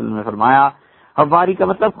اللہ علیہ وسلم نے فرمایا حواری کا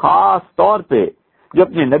مطلب خاص طور پہ جو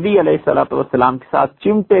اپنے نبی علیہ الصلوۃ والسلام کے ساتھ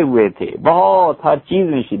چمٹے ہوئے تھے، بہت ہر چیز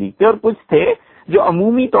میں شریک تھے، اور کچھ تھے جو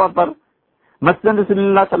عمومی طور پر، مثلا رسول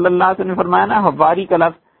اللہ صلی اللہ علیہ وسلم نے فرمایا نا حواری کا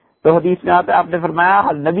لفظ، تو حدیث میں آتا ہے، آپ نے فرمایا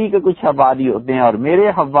ہر نبی کے کچھ حواری ہوتے ہیں، اور میرے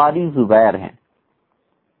حواری زبیر ہیں۔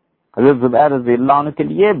 حضرت زبیر رضی اللہ عنہ کے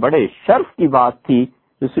لیے بڑے شرف کی بات تھی،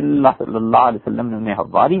 رسول اللہ صلی اللہ علیہ وسلم نے انہیں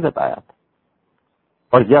حواری بتایا تھا۔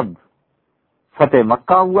 اور جب فتح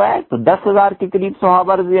مکہ ہوا ہے تو 10,000 کے قریب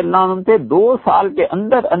صحابہ رضی اللہ عنہ تھے، 2 سال کے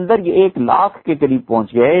اندر اندر یہ 1,00,000 کے قریب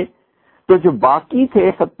پہنچ گئے۔ تو جو باقی تھے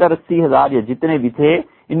 70-80 ہزار یا جتنے بھی تھے،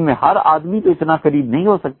 ان میں ہر آدمی تو اتنا قریب نہیں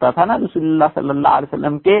ہو سکتا تھا نا رسول اللہ صلی اللہ علیہ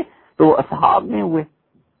وسلم کے، تو وہ اصحاب میں ہوئے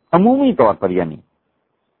عمومی طور پر یعنی۔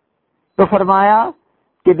 تو فرمایا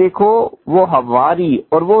کہ دیکھو وہ حواری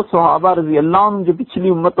اور وہ صحابہ رضی اللہ عنہ جو پچھلی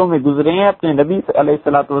امتوں میں گزرے ہیں، اپنے نبی علیہ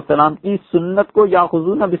الصلوۃ والسلام کی سنت کو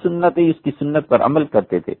یاخذون بسنت، اس کی سنت پر عمل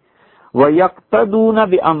کرتے تھے، وَيَقْتَدُونَ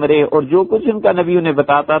بِأَمْرِهِ، اور جو کچھ ان کا نبی انہیں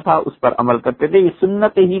بتاتا تھا اس پر عمل کرتے تھے۔ یہ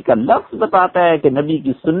سنت ہی کا لفظ بتاتا ہے کہ نبی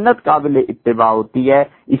کی سنت قابل اتباع ہوتی ہے،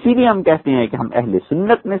 اسی لیے ہم کہتے ہیں کہ ہم اہل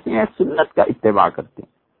سنت میں سے ہیں، سنت کا اتباع کرتے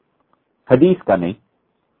ہیں، حدیث کا نہیں۔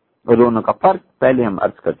 اور دونوں کا فرق پہلے ہم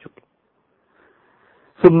عرض کر چکے۔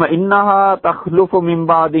 ثم انہا تخلف من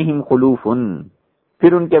بعدہم خلوف،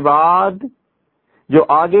 پھر ان کے بعد جو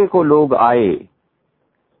آگے کو لوگ آئے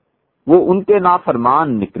وہ ان کے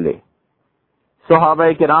نافرمان نکلے، صحابہ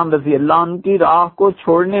کرام رضی اللہ عنہ کی راہ کو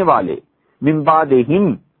چھوڑنے والے، من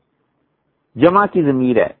بعدہم جمع کی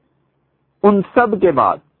ضمیر ہے، ان سب کے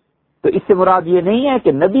بعد۔ تو اس سے مراد یہ نہیں ہے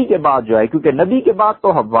کہ نبی کے بعد جو ہے، کیونکہ نبی کے بعد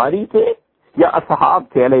تو حواری تھے یا اصحاب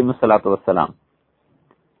تھے علیہ الصلوۃ والسلام،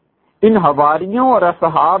 ان حواریوں اور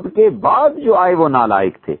اصحاب کے بعد جو آئے وہ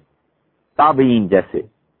نالائق تھے، تابعین جیسے،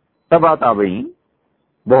 تبع تابعین،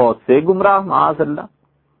 بہت سے گمراہ معاذ اللہ۔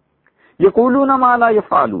 یقولون ما لا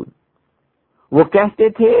یفعلون، وہ کہتے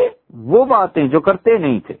تھے وہ باتیں جو کرتے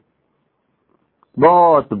نہیں تھے۔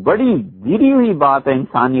 بہت بڑی گری ہوئی بات ہے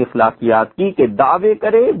انسانی اخلاقیات کی کہ دعوے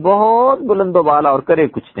کرے بہت بلند و بالا اور کرے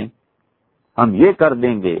کچھ نہیں، ہم یہ کر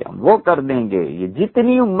دیں گے، ہم وہ کر دیں گے۔ یہ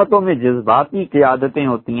جتنی امتوں میں جذباتی قیادتیں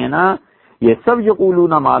ہوتی ہیں نا، یہ سب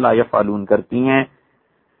یقولون ما لا یفعلون کرتی ہیں۔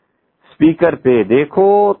 اسپیکر پہ دیکھو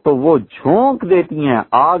تو وہ جھونک دیتی ہیں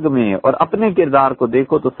آگ میں، اور اپنے کردار کو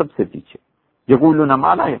دیکھو تو سب سے پیچھے، یقولون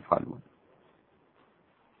ما لا یفعلون۔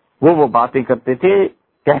 وہ باتیں کرتے تھے،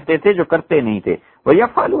 کہتے تھے جو کرتے نہیں تھے،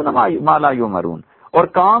 وَيَفْعَلُونَ مَا لَا يُؤْمَرُونَ، اور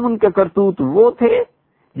کام ان کے کرتوت وہ تھے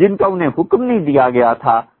جن کا انہیں حکم نہیں دیا گیا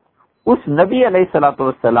تھا اس نبی علیہ الصلوۃ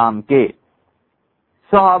والسلام کے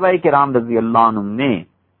صحابہ کرام رضی اللہ عنہ نے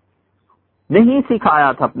نہیں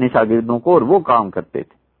سکھایا تھا اپنے شاگردوں کو، اور وہ کام کرتے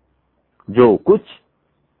تھے جو کچھ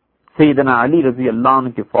سیدنا علی رضی اللہ عنہ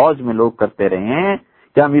کی فوج میں لوگ کرتے رہے ہیں،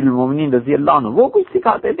 کہ امیر المومنین رضی اللہ عنہ وہ کچھ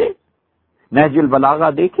سکھاتے تھے۔ نہج البلاغہ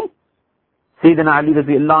دیکھیں، سیدنا علی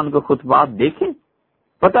رضی اللہ عنہ کے خطبات دیکھیں،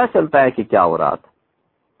 پتہ چلتا ہے کہ کیا ہو رہا تھا۔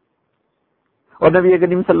 اور نبی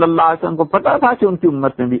کریم صلی اللہ علیہ وسلم کو پتا تھا کہ ان کی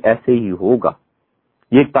امت میں بھی ایسے ہی ہوگا،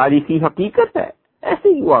 یہ ایک تاریخی حقیقت ہے، ایسے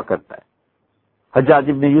ہی ہوا کرتا ہے۔ حجاج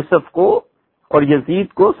ابن یوسف کو اور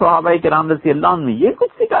یزید کو صحابہ کرام رضی اللہ عنہ نے یہ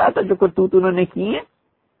کچھ سکھایا تھا جو کرتوت انہوں نے کی ہیں۔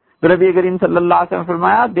 تو نبی کریم صلی اللہ علیہ وسلم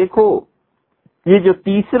فرمایا دیکھو یہ جو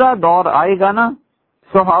تیسرا دور آئے گا نا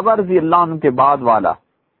صحابہ رضی اللہ عنہ کے بعد والا،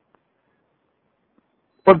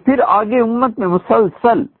 اور پھر آگے امت میں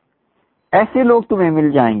مسلسل ایسے لوگ تمہیں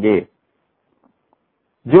مل جائیں گے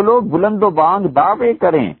جو لوگ بلند و بانگ دعوے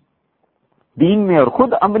کریں دین میں اور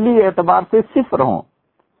خود عملی اعتبار سے صفر ہوں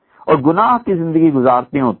اور گناہ کی زندگی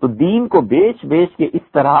گزارتے ہوں، تو دین کو بیچ بیچ کے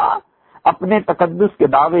اس طرح اپنے تقدس کے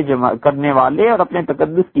دعوے جمع کرنے والے اور اپنے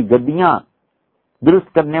تقدس کی گدیاں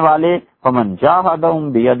درست کرنے والے، فمن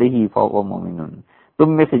جاہدہم بیدہ فہو مؤمن،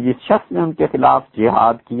 تم میں سے جس شخص نے ان کے خلاف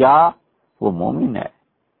جہاد کیا وہ مومن ہے،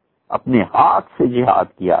 اپنے ہاتھ سے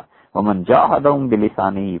جہاد کیا۔ ومن جاہدہم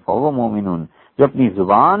بلسانہ فہو مومن، جو اپنی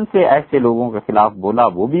زبان سے ایسے لوگوں کے خلاف بولا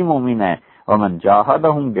وہ بھی مومن ہے۔ ومن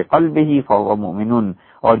جاہدہم بقلبہ فہو مومن،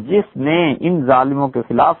 اور جس نے ان ظالموں کے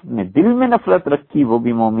خلاف اپنے دل میں نفرت رکھی وہ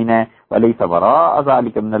بھی مومن ہے۔ ولیس وراء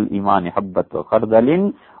ذلک من الایمان حبۃ خردل،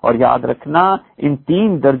 اور یاد رکھنا ان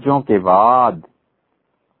 3 درجوں کے بعد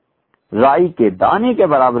رائی کے دانے کے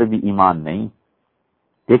برابر بھی ایمان نہیں۔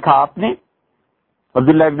 دیکھا آپ نے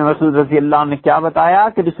عبداللہ ابن مسعود رضی اللہ عنہ نے کیا بتایا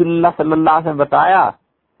کہ رسول اللہ صلی اللہ علیہ وسلم نے بتایا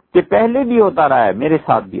کہ پہلے بھی ہوتا رہا ہے، میرے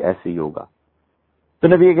ساتھ بھی ایسے ہی ہوگا۔ تو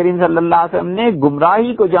نبی کریم صلی اللہ علیہ وسلم نے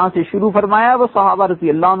گمراہی کو جہاں سے شروع فرمایا وہ صحابہ رضی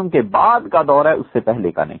اللہ عنہ کے بعد کا دور ہے، اس سے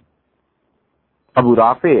پہلے کا نہیں۔ ابو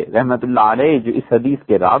رافع رحمت اللہ علیہ جو اس حدیث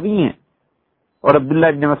کے راوی ہیں اور عبداللہ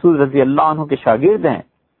ابن مسعود رضی اللہ عنہ کے شاگرد ہیں،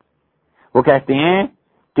 وہ کہتے ہیں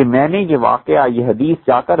کہ میں نے یہ واقعہ، یہ حدیث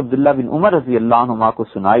جا کر عبداللہ بن عمر رضی اللہ عنہما کو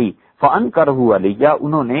سنائی، فَأَنْكَرَهُ عَلَيَّ،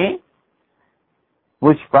 انہوں نے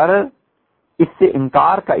مجھ پر اس سے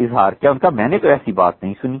انکار کا اظہار کیا، ان کا میں نے تو ایسی بات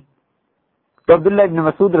نہیں سنی۔ تو عبداللہ ابن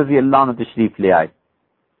مسعود رضی اللہ عنہ تشریف لے آئے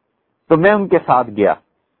تو میں ان کے ساتھ گیا،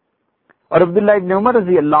 اور عبداللہ ابن عمر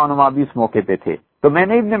رضی اللہ عنہ بھی اس موقع پہ تھے، تو میں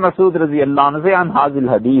نے ابن مسعود رضی اللہ عنہ سے عن حاضر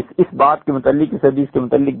الحدیث، اس بات کے متعلق، اس حدیث کے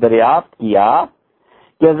متعلق دریافت کیا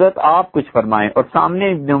کہ حضرت آپ کچھ فرمائیں، اور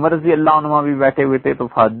سامنے ابن عمر رضی اللہ عنہ بھی بیٹھے ہوئے تھے، تو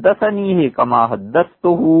فحدثنی کما حدثتہ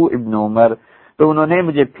ابن عمر، تو انہوں نے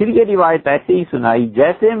مجھے پھر یہ روایت ایسے ہی سنائی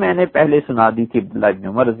جیسے میں نے پہلے سنا دی تھی عبداللہ ابن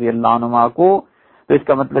عمر رضی اللہ عنہ کو۔ تو اس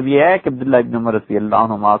کا مطلب یہ ہے کہ عبداللہ ابن عمر رضی اللہ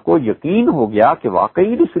عنہ کو یقین ہو گیا کہ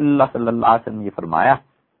واقعی رسول اللہ صلی اللہ علیہ وسلم نے یہ فرمایا۔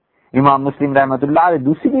 امام مسلم رحمۃ اللہ علیہ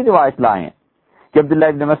دوسری روایت لائے ہیں کہ عبداللہ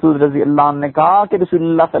ابن مسعود رضی اللہ عنہ نے کہا کہ رسول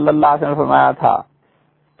اللہ صلی اللہ علیہ وسلم نے فرمایا تھا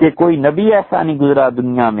کہ کوئی نبی ایسا نہیں گزرا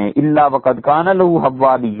دنیا میں الا وقد کان لہ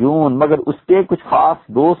حواریون، مگر اس کے کچھ خاص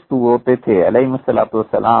دوست ہوتے تھے علیہ الصلوۃ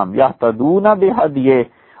والسلام، یہتدون بہدیہ،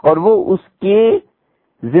 اور وہ اس کے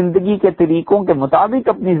زندگی کے طریقوں کے مطابق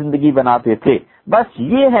اپنی زندگی بناتے تھے۔ بس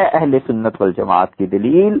یہ ہے اہل سنت والجماعت کی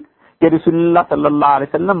دلیل کہ رسول اللہ صلی اللہ علیہ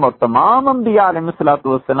وسلم اور تمام انبیاء علیہ الصلوۃ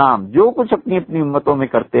والسلام جو کچھ اپنی اپنی امتوں میں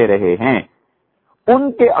کرتے رہے ہیں،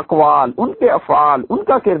 ان کے اقوال، ان کے افعال، ان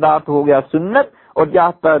کا کردار ہو گیا سنت، اور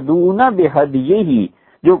یہتدون بہدیہ،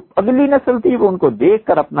 جو اگلی نسل تھی وہ ان کو دیکھ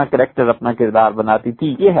کر اپنا کریکٹر، اپنا کردار بناتی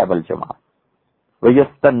تھی، یہ ہے والجماعت۔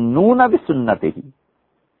 ویستنون بسنتہ،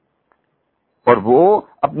 اور وہ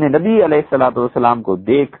اپنے نبی علیہ الصلوۃ والسلام کو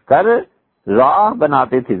دیکھ کر راہ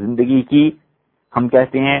بناتے تھے زندگی کی۔ ہم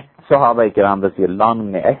کہتے ہیں صحابہ کرام رضی اللہ عنہ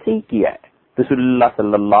نے ایسے ہی کیا ہے، رسول اللہ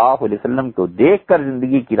صلی اللہ علیہ وسلم کو دیکھ کر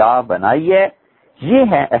زندگی کی راہ بنائی ہے، یہ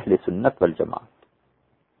ہے اہل سنت والجماعت۔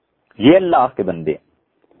 یہ اللہ کے بندے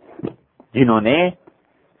جنہوں نے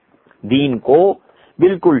دین کو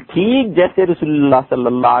بالکل ٹھیک جیسے رسول اللہ صلی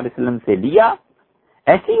اللہ علیہ وسلم سے لیا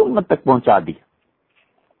ایسی امت تک پہنچا دیا،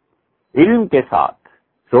 علم کے ساتھ،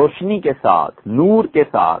 روشنی کے ساتھ، نور کے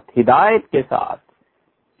ساتھ، ہدایت کے ساتھ،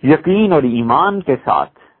 یقین اور ایمان کے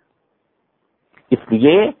ساتھ۔ اس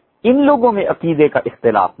لیے ان لوگوں میں عقیدے کا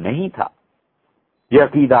اختلاف نہیں تھا۔ یہ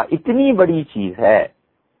عقیدہ اتنی بڑی چیز ہے،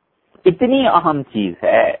 اتنی اہم چیز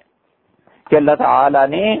ہے کہ اللہ تعالی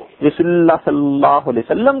نے رسول اللہ صلی اللہ علیہ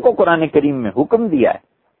وسلم کو قرآن کریم میں حکم دیا ہے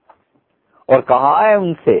اور کہا ہے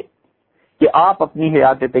ان سے کہ آپ اپنی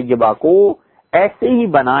حیات طیبہ کو ایسے ہی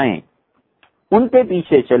بنائیں، ان کے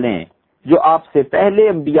پیچھے چلیں جو آپ سے پہلے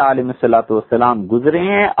انبیاء علیہ الصلوۃ والسلام گزرے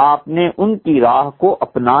ہیں، آپ نے ان کی راہ کو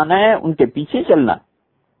اپنانا ہے، ان کے پیچھے چلنا ہے۔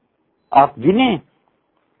 آپ گنیں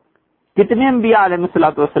کتنے انبیاء علیہ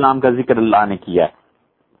الصلوۃ والسلام کا ذکر اللہ نے کیا ہے۔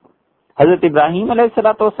 حضرت ابراہیم علیہ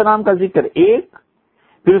الصلوۃ والسلام کا ذکر 1،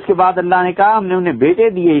 پھر اس کے بعد اللہ نے کہا ہم نے انہیں بیٹے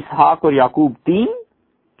دیے اسحاق اور یعقوب 3،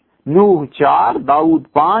 نوح 4، داؤد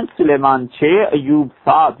 5، سلیمان 6، ایوب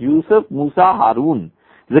 7، یوسف، موسیٰ، ہارون،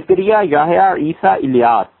 زکریا، یحییٰ، عیسیٰ،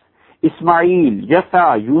 الیاس، اسماعیل، یسع،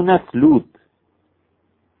 یونس، لوط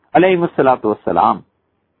علیہ الصلوۃ والسلام۔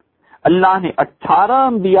 اللہ نے 18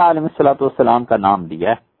 انبیاء علیہ الصلوۃ والسلام کا نام دیا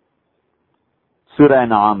ہے۔ سورہ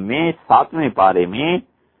نعام میں 7ویں پارے میں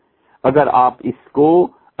اگر آپ اس کو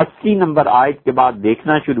 80 نمبر آیت کے بعد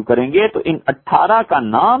دیکھنا شروع کریں گے تو ان 18 کا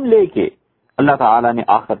نام لے کے اللہ تعالی نے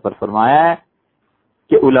آخر پر فرمایا ہے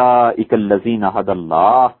کہ اولئک الذین ھدی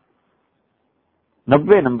اللہ۔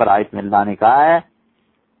 90 نمبر آیت میں اللہ نے کہا ہے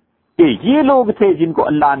کہ یہ لوگ تھے جن کو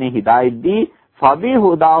اللہ نے ہدایت دی،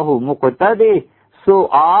 فَبِہُدَاهُ مُقْتَدِی، سو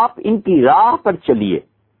آپ ان کی راہ پر چلیے۔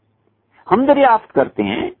 ہم دریافت کرتے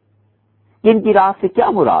ہیں کہ ان کی راہ سے کیا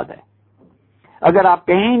مراد ہے۔ اگر آپ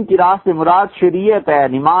کہیں ان کی راہ سے مراد شریعت ہے،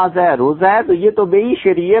 نماز ہے، روزہ ہے، تو یہ تو بئی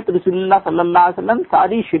شریعت رسول اللہ صلی اللہ علیہ وسلم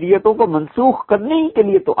ساری شریعتوں کو منسوخ کرنے ہی کے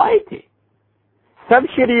لیے تو آئے تھے، سب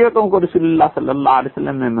شریعتوں کو رسول اللہ صلی اللہ علیہ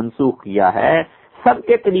وسلم نے منسوخ کیا ہے، سب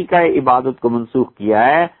کے طریقہ عبادت کو منسوخ کیا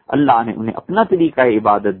ہے. اللہ نے انہیں اپنا طریقہ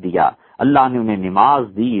عبادت دیا، اللہ نے انہیں نماز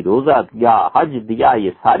دی، روزہ دیا، حج دیا.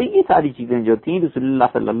 یہ ساری کی ساری چیزیں جو تھیں رسول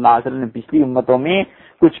اللہ صلی اللہ علیہ وسلم نے پچھلی امتوں میں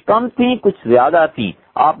کچھ کم تھیں کچھ زیادہ تھیں،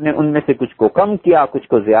 آپ نے ان میں سے کچھ کو کم کیا کچھ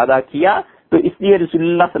کو زیادہ کیا. تو اس لیے رسول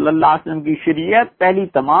اللہ صلی اللہ علیہ وسلم کی شریعت پہلی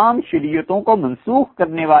تمام شریعتوں کو منسوخ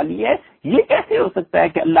کرنے والی ہے. یہ کیسے ہو سکتا ہے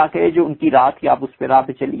کہ اللہ کہے جو ان کی راہ تھی آپ اس پہ راہ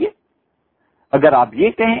پہ چلیے؟ اگر آپ یہ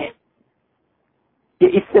کہیں کہ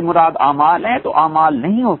اس سے مراد اعمال ہیں تو اعمال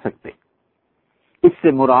نہیں ہو سکتے. اس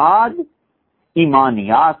سے مراد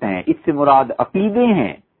ایمانیات ہیں، اس سے مراد عقیدے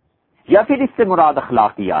ہیں، یا پھر اس سے مراد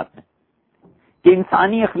اخلاقیات ہیں کہ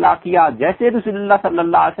انسانی اخلاقیات جیسے رسول اللہ صلی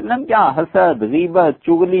اللہ علیہ وسلم کیا حسد، غیبت،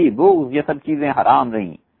 چغلی، بغض یہ سب چیزیں حرام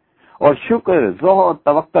رہیں، اور شکر، زہد،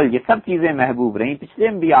 توکل یہ سب چیزیں محبوب رہیں. پچھلے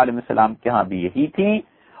انبیاء علیہ السلام کے ہاں بھی یہی تھیں.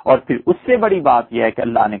 اور پھر اس سے بڑی بات یہ ہے کہ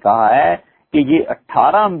اللہ نے کہا ہے کہ یہ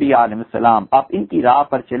 18 انبیاء علیہ السلام آپ ان کی راہ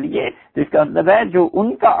پر چلیے. تو اس کا مطلب ہے جو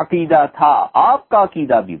ان کا عقیدہ تھا آپ کا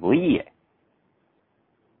عقیدہ بھی وہی ہے،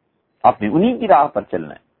 آپ نے انہی کی راہ پر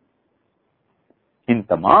چلنا ہے. ان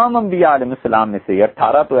تمام انبیاء علیہ السلام میں سے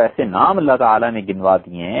 18 تو ایسے نام اللہ تعالیٰ نے گنوا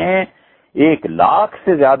دیے ہیں، 1,00,000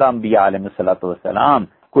 سے زیادہ انبیاء علیہ السلام،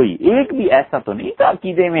 کوئی ایک بھی ایسا تو نہیں تھا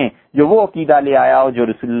عقیدے میں جو وہ عقیدہ لے آیا ہو جو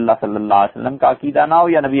رسول اللہ صلی اللہ علیہ وسلم کا عقیدہ نہ ہو،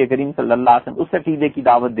 یا نبی کریم صلی اللہ علیہ وسلم اس عقیدے کی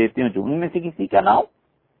دعوت دیتے ہوں جو ان میں سے کسی کا نہ ہو.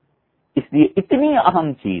 اس لیے اتنی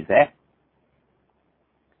اہم چیز ہے.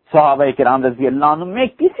 صحابہ کرام رضی اللہ عنہ میں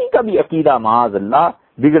کسی کا بھی عقیدہ معاذ اللہ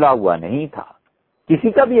بگڑا ہوا نہیں تھا،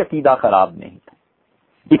 کسی کا بھی عقیدہ خراب نہیں تھا.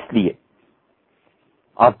 اس لیے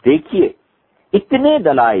آپ دیکھیے اتنے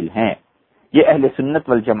دلائل ہیں. یہ اہل سنت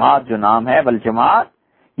والجماعت جو نام ہے والجماعت،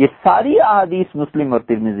 یہ ساری احادیث مسلم اور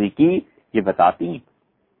ترمذی کی یہ بتاتی ہیں.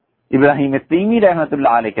 ابراہیم تیمی رحمت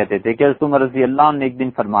اللہ علیہ کہتے تھے کہ حضرت عمر رضی اللہ عنہ نے ایک دن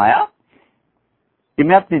فرمایا کہ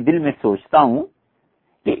میں اپنے دل میں سوچتا ہوں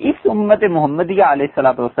کہ اس امت محمدیہ علیہ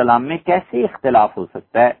الصلوۃ والسلام میں کیسے اختلاف ہو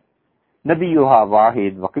سکتا ہے. نبیھا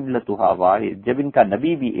واحد و قبلتھا واحد، جب ان کا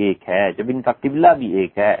نبی بھی ایک ہے، جب ان کا قبلہ بھی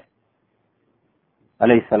ایک ہے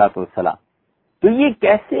علیہ الصلوۃ والسلام، تو یہ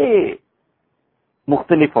کیسے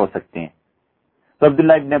مختلف ہو سکتے ہیں؟ تو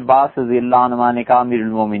عبداللہ ابن عباس رضی اللہ عنہ نے کہا امیر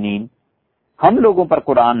المومنین، ہم لوگوں پر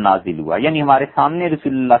قرآن نازل ہوا، یعنی ہمارے سامنے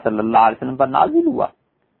رسول اللہ صلی اللہ علیہ وسلم پر نازل ہوا،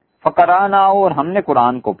 فقرانا، اور ہم نے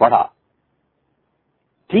قرآن کو پڑھا.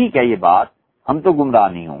 ٹھیک ہے یہ بات، ہم تو گمراہ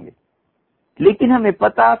نہیں ہوں گے، لیکن ہمیں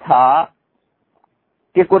پتا تھا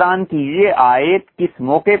کہ قرآن کی یہ آیت کس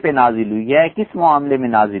موقع پہ نازل ہوئی ہے، کس معاملے میں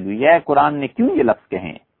نازل ہوئی ہے، قرآن نے کیوں یہ لفظ کہے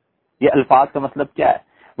ہیں، یہ الفاظ کا مطلب کیا ہے.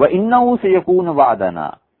 وَإِنَّهُ سَيَكُونُ بَعْدَنَا،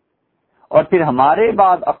 اور پھر ہمارے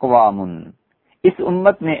بعد اقوام، اس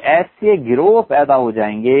امت میں ایسے گروہ پیدا ہو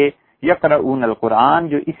جائیں گے یقرؤون القرآن،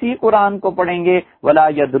 جو اسی قرآن کو پڑھیں گے، ولا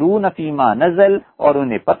یدرون فیما نزل، اور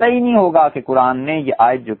انہیں پتہ ہی نہیں ہوگا کہ قرآن نے یہ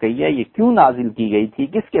آیت جو کہی ہے یہ کیوں نازل کی گئی تھی،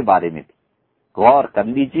 کس کے بارے میں تھی. غور کر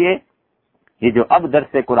لیجئے، یہ جو اب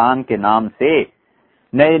درس قرآن کے نام سے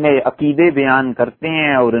نئے نئے عقیدے بیان کرتے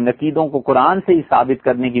ہیں اور ان عقیدوں کو قرآن سے ہی ثابت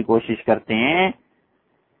کرنے کی کوشش کرتے ہیں،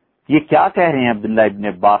 یہ کیا کہہ رہے ہیں عبداللہ ابن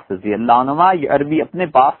عباس رضی اللہ عنہ؟ یہ عربی اپنے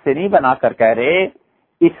پاس سے نہیں بنا کر کہہ رہے،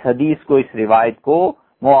 اس حدیث کو، اس روایت کو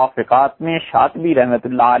موافقات میں شاطبی رحمت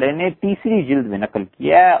اللہ علیہ نے 3 جلد میں نقل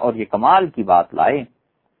کیا ہے، اور یہ کمال کی بات لائے.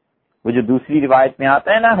 وہ جو دوسری روایت میں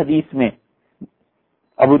آتا ہے نا حدیث میں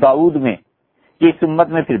ابو داؤد میں کہ اس امت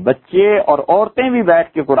میں پھر بچے اور عورتیں بھی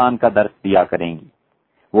بیٹھ کے قرآن کا درس دیا کریں گی،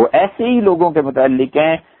 وہ ایسے ہی لوگوں کے متعلق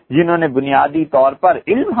ہیں جنہوں نے بنیادی طور پر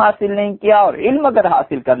علم حاصل نہیں کیا، اور علم اگر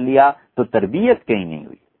حاصل کر لیا تو تربیت کہیں نہیں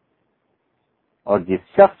ہوئی. اور جس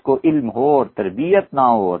شخص کو علم ہو اور تربیت نہ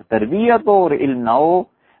ہو، اور تربیت ہو اور علم نہ ہو،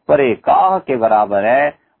 پرے کاہ کے برابر ہے.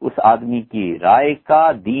 اس آدمی کی رائے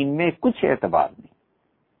کا دین میں کچھ اعتبار نہیں.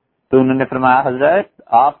 تو انہوں نے فرمایا حضرت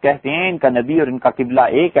آپ کہتے ہیں ان کا نبی اور ان کا قبلہ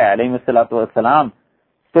ایک ہے علیہ الصلوۃ والسلام،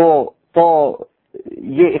 تو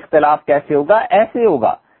یہ اختلاف کیسے ہوگا؟ ایسے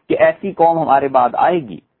ہوگا کہ ایسی قوم ہمارے بعد آئے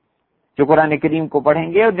گی جو قرآن کریم کو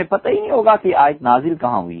پڑھیں گے، انہیں پتہ ہی نہیں ہوگا کہ آیت نازل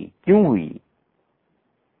کہاں ہوئی، کیوں ہوئی.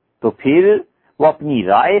 تو پھر وہ اپنی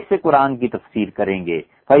رائے سے قرآن کی تفسیر کریں گے.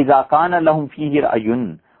 فَإِذَا كَانَ لَهُمْ فِيهِ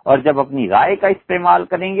رَأْيٌ، اور جب اپنی رائے کا استعمال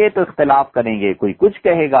کریں گے تو اختلاف کریں گے، کوئی کچھ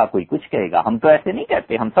کہے گا کوئی کچھ کہے گا. ہم تو ایسے نہیں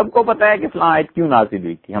کہتے، ہم سب کو پتہ ہے کہ فلاں آیت کیوں نازل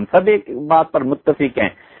ہوئی تھی، ہم سب ایک بات پر متفق ہیں.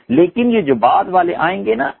 لیکن یہ جو بعد والے آئیں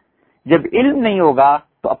گے نا، جب علم نہیں ہوگا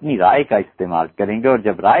تو اپنی رائے کا استعمال کریں گے، اور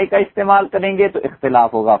جب رائے کا استعمال کریں گے تو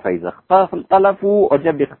اختلاف ہوگا. فَإِذَا اخْتَلَفُوا، اور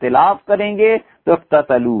جب اختلاف کریں گے تو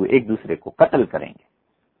اقتتلوا، ایک دوسرے کو قتل کریں گے،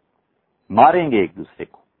 ماریں گے ایک دوسرے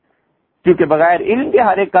کو. کیونکہ بغیر علم کے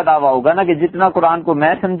ہر ایک کا دعویٰ ہوگا نا کہ جتنا قرآن کو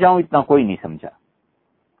میں سمجھاؤں اتنا کوئی نہیں سمجھا.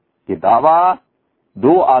 یہ دعویٰ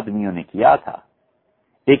دو آدمیوں نے کیا تھا.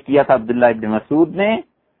 ایک کیا تھا عبداللہ ابن مسعود نے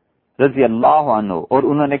رضی اللہ عنہ، اور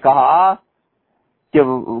انہوں نے کہا کہ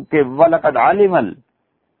وَلَقَدْ عَلِمَ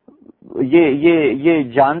یہ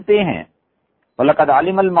جانتے ہیں، وَلَقَدْ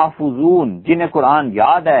عَلِمَ الْمَحْفُوظُونَ، جنہیں قرآن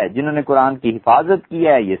یاد ہے، جنہوں نے قرآن کی حفاظت کی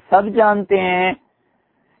ہے، یہ سب جانتے ہیں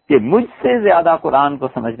کہ مجھ سے زیادہ قرآن کو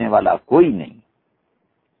سمجھنے والا کوئی نہیں.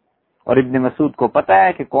 اور ابن مسعود کو پتا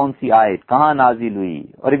ہے کہ کون سی آیت کہاں نازل ہوئی،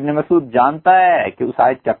 اور ابن مسعود جانتا ہے کہ اس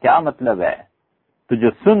آیت کا کیا مطلب ہے. تو جو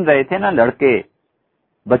سن رہے تھے نا لڑکے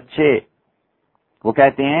بچے، وہ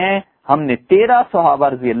کہتے ہیں ہم نے 13 صحابہ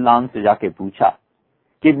رضی اللہ عنہ سے جا کے پوچھا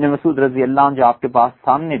کہ ابن مسعود رضی اللہ عنہ جو آپ کے پاس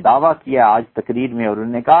سامنے دعویٰ کیا آج تقریر میں، اور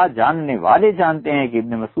انہوں نے کہا جاننے والے جانتے ہیں کہ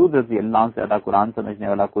ابن مسعود رضی اللہ عنہ سے زیادہ قرآن سمجھنے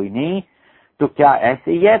والا کوئی نہیں، تو کیا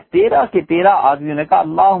ایسے ہی ہے؟ 13 کے 13 آدمیوں نے کہا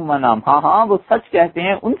اللہم نعم، ہاں وہ سچ کہتے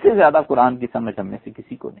ہیں، ان سے زیادہ قرآن کی سمجھ ہم میں سے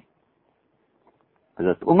کسی کو نہیں.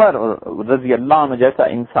 حضرت عمر رضی اللہ عنہ جیسا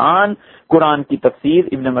انسان قرآن کی تفسیر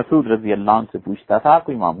ابن مسعود رضی اللہ عنہ سے پوچھتا تھا،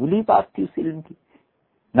 کوئی معمولی بات تھی اس علم کی.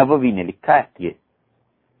 نووی نے لکھا ہے یہ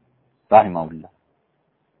رحمہ اللہ.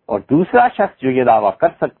 اور دوسرا شخص جو یہ دعویٰ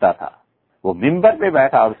کر سکتا تھا وہ ممبر پہ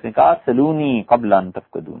بیٹھا اور اس نے کہا سلونی قبل ان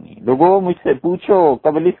تفقدونی، لوگوں مجھ سے پوچھو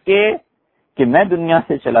قبل اس کے کہ میں دنیا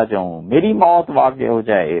سے چلا جاؤں، میری موت واقع ہو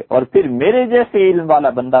جائے، اور پھر میرے جیسے علم والا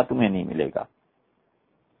بندہ تمہیں نہیں ملے گا.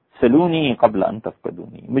 سلونی قبل ان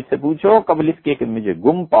تفقدونی، مجھ سے پوچھو قبل اس کے کہ مجھے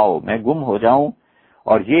گم پاؤ، میں گم ہو جاؤں.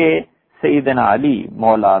 اور یہ سیدنا علی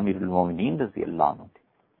مولا امیر المومنین رضی اللہ عنہ تھے.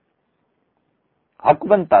 حق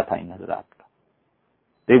بنتا تھا ان حضرات کا.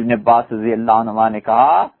 تو ابن عباس رضی اللہ عنہ نے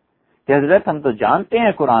کہا کہ حضرت ہم تو جانتے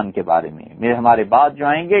ہیں قرآن کے بارے میں، ہمارے بعد جو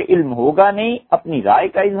آئیں گے علم ہوگا نہیں، اپنی رائے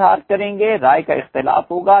کا اظہار کریں گے، رائے کا اختلاف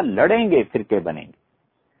ہوگا، لڑیں گے، فرقے بنیں گے.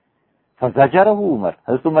 فزجرہ عمر،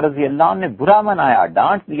 حضرت عمر رضی اللہ عنہ نے برا منایا،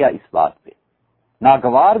 ڈانٹ دیا اس بات پہ،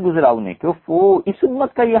 ناگوار گزرا انہیں کہ اس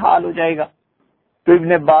امت کا یہ حال ہو جائے گا. تو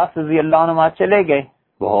ابن عباس رضی اللہ عنہ چلے گئے.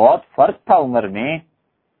 بہت فرق تھا عمر میں،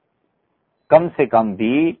 کم سے کم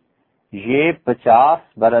بھی یہ 50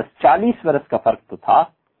 برس 40 برس کا فرق تو تھا.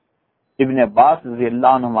 ابن عباس رضی اللہ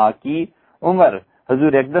عنہ کی عمر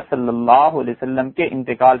حضور اقدس صلی اللہ علیہ وسلم کے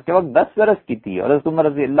انتقال کے وقت 10 برس کی تھی، اور حضرت عمر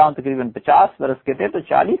رضی اللہ عنہ تقریباً 50 برس کے تھے، تو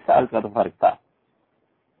 40 سال کا تو فرق تھا.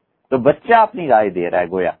 تو بچہ اپنی رائے دے رہا ہے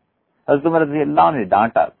گویا. حضرت عمر رضی اللہ عنہ نے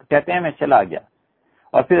ڈانٹا، کہتے ہیں میں چلا گیا.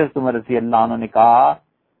 اور پھر حضرت عمر رضی اللہ عنہ نے کہا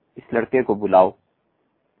اس لڑکے کو بلاؤ.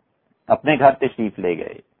 اپنے گھر تشریف لے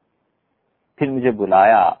گئے. پھر مجھے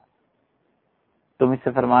بلایا تو مجھ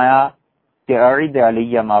سے فرمایا کہ اعید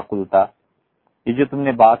علیہ ما قلتا، یہ جو تم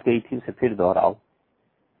نے بات کہی تھی اسے پھر دہراؤ.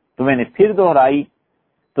 تو میں نے پھر دہرائی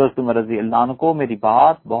تو حضرت عمر رضی اللہ عنہ کو میری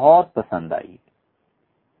بات بہت پسند آئی.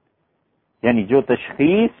 یعنی جو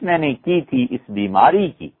تشخیص میں نے کی تھی اس بیماری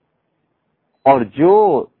کی اور جو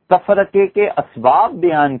تفرقے کے اسباب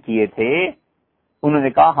بیان کیے تھے، انہوں نے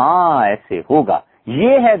کہا ہاں ایسے ہوگا.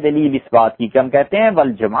 یہ ہے دلیل اس بات کی کہ ہم کہتے ہیں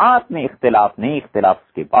والجماعت میں اختلاف نہیں، اختلاف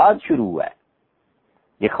اس کے بعد شروع ہوا ہے.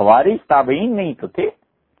 یہ خوارج تابعین نہیں تو تھے،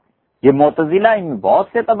 یہ معتزلہ ان میں بہت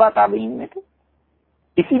سے تبع تابعین میں تھے.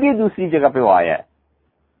 اسی لیے دوسری جگہ پہ وہ آیا ہے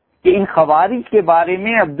کہ ان خوارج کے بارے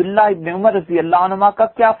میں عبداللہ ابن عمر رضی اللہ عنہ کا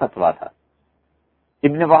کیا فتویٰ تھا.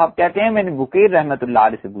 ابن وہب کہتے ہیں میں نے بکیر رحمت اللہ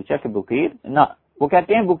علیہ سے پوچھا کہ بکیر نہ، وہ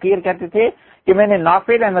کہتے ہیں بکیر کہتے تھے کہ میں نے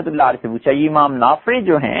نافع رحمت اللہ علیہ سے پوچھا. یہ امام نافع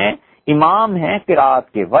جو ہیں امام ہیں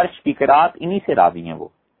قرات کے، ورش کی قرات انہی سے راوی ہیں وہ،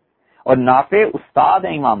 اور نافع استاد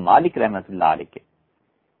ہیں امام مالک رحمت اللہ علیہ کے.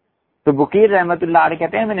 تو بکیر رحمت اللہ علیہ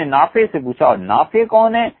کہتے ہیں میں نے نافع سے پوچھا، اور نافع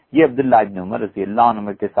کون ہے؟ یہ عبداللہ ابن عمر رضی اللہ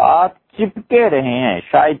عنہ کے ساتھ چپکے رہے ہیں،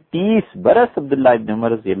 شاید 30 برس عبداللہ ابن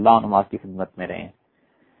عمر رضی اللہ عنہ کی خدمت میں رہے ہیں.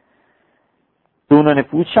 تو انہوں نے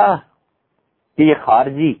پوچھا کہ یہ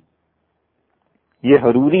خارجی، یہ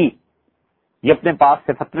حروری، یہ اپنے پاس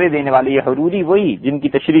سے فتوے دینے والے، یہ حروری وہی جن کی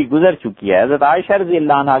تشریح گزر چکی ہے. حضرت عائشہ رضی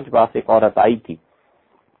اللہ عنہ کے پاس ایک عورت آئی تھی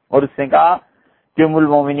اور اس نے کہا کہ ام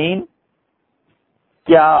المومنین،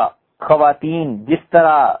 کیا خواتین جس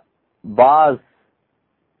طرح بعض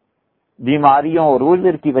بیماریوں اور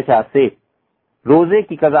روزے کی وجہ سے روزے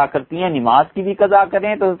کی قضا کرتی ہیں نماز کی بھی قضا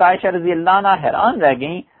کریں؟ تو حضرت عائشہ رضی اللہ عنہ حیران رہ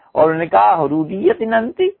گئیں اور انہوں نے کہا حروریت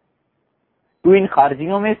انتی، تو ان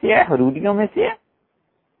خارجیوں میں سے ہے، حروریوں میں سے ہے.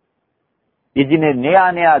 یہ جنہیں نیا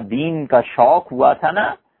نیا دین کا شوق ہوا تھا نا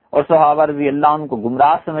اور صحابہ رضی اللہ عنہ کو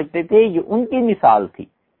گمراہ سمجھتے تھے، یہ ان کی مثال تھی.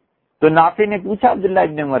 تو نافع نے پوچھا عبداللہ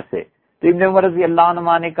ابن عمر سے، تو ابن عمر رضی اللہ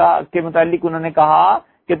عنہ نے کہا کے متعلق انہوں نے کہا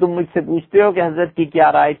کہ تم مجھ سے پوچھتے ہو کہ حضرت کی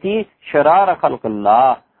کیا رائے تھی. شرار خلق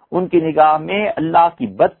اللہ، ان کی نگاہ میں اللہ کی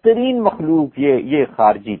بدترین مخلوق یہ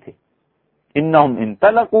خارجی تھے. انہم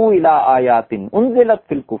انطلقوا الی آیات انزلت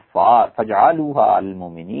فی الکفار فجعلوها علی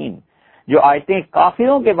المؤمنین، جو آیتیں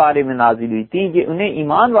کافروں کے بارے میں نازل ہوئی تھی یہ انہیں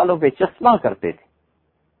ایمان والوں پہ چشمہ کرتے تھے.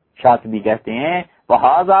 شاطبی کہتے ہیں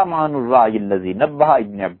وَهَذَا مَعْنُ الرَّأْيِ الَّذِي نَبَّهَ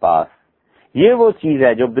ابن عباس، یہ وہ چیز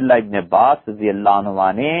ہے جو عبداللہ ابن عباس رضی اللہ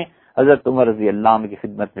عنہ نے حضرت عمر رضی اللہ عنہ کی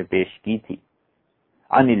خدمت میں پیش کی تھی.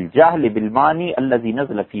 عن الجہل بالمعنی الذي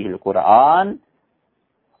نزل فيه القرآن،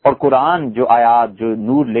 اور قرآن جو آیات جو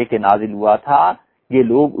نور لے کے نازل ہوا تھا یہ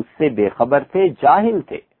لوگ اس سے بے خبر تھے، جاہل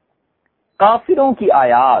تھے. کافروں کی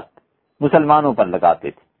آیات مسلمانوں پر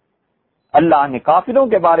لگاتے تھے. اللہ نے کافروں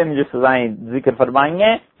کے بارے میں جو سزائیں ذکر فرمائی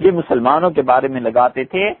ہیں یہ مسلمانوں کے بارے میں لگاتے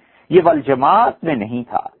تھے. یہ والجماعت میں نہیں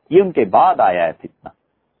تھا، یہ ان کے بعد آیا ہے فتنہ.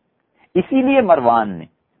 اسی لیے مروان نے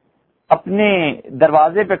اپنے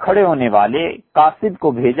دروازے پہ کھڑے ہونے والے قاصد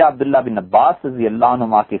کو بھیجا عبداللہ بن عباس رضی اللہ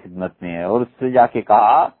عنہما کی خدمت میں، اور اس سے جا کے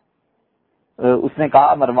کہا، اس نے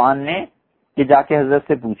کہا مروان نے کہ جا کے حضرت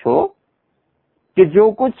سے پوچھو کہ جو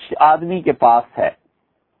کچھ آدمی کے پاس ہے،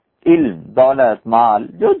 علم، دولت، مال،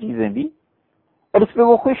 جو چیزیں بھی، اور اس پہ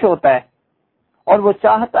وہ خوش ہوتا ہے اور وہ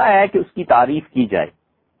چاہتا ہے کہ اس کی تعریف کی جائے،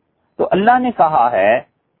 تو اللہ نے کہا ہے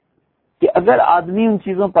کہ اگر آدمی ان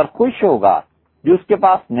چیزوں پر خوش ہوگا جو اس کے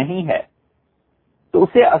پاس نہیں ہے تو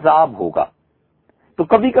اسے عذاب ہوگا. تو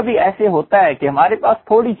کبھی کبھی ایسے ہوتا ہے کہ ہمارے پاس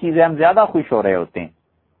تھوڑی چیزیں، ہم زیادہ خوش ہو رہے ہوتے ہیں،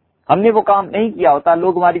 ہم نے وہ کام نہیں کیا ہوتا،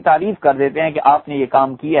 لوگ ہماری تعریف کر دیتے ہیں کہ آپ نے یہ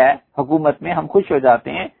کام کیا ہے حکومت میں، ہم خوش ہو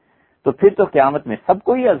جاتے ہیں، تو پھر تو قیامت میں سب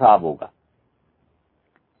کو ہی عذاب ہوگا.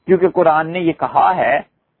 کیونکہ قرآن نے یہ کہا ہے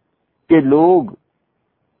کہ لوگ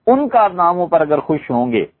ان کارناموں پر اگر خوش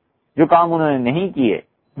ہوں گے جو کام انہوں نے نہیں کیے،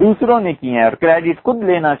 دوسروں نے کیے ہیں اور کریڈٹ خود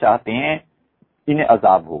لینا چاہتے ہیں، انہیں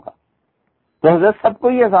عذاب ہوگا. تو حضرت سب کو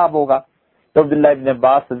ہی عذاب ہوگا. تو عبداللہ ابن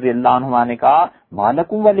عباس رضی اللہ عنہ نے کہا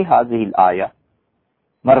مالکم ولہذہ الآیہ،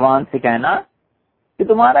 مروان سے کہنا کہ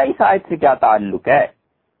تمہارا اس آیت سے کیا تعلق ہے.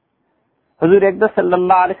 حضور اقدس صلی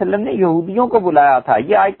اللہ علیہ وسلم نے یہودیوں کو بلایا تھا،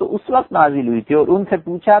 یہ آیت تو اس وقت نازل ہوئی تھی، اور ان سے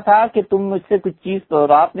پوچھا تھا کہ تم مجھ سے کچھ چیز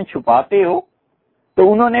تورات میں چھپاتے ہو،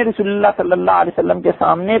 تو انہوں نے رسول اللہ صلی اللہ علیہ وسلم کے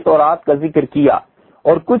سامنے تورات کا ذکر کیا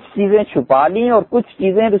اور کچھ چیزیں چھپا لیں اور کچھ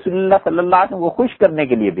چیزیں رسول اللہ صلی اللہ علیہ وسلم کو خوش کرنے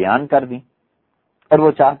کے لیے بیان کر دیں. اور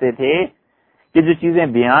وہ چاہتے تھے کہ جو چیزیں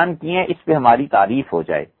بیان کی ہیں اس پہ ہماری تعریف ہو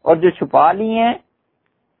جائے، اور جو چھپا لی ہیں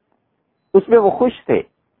اس پہ وہ خوش تھے.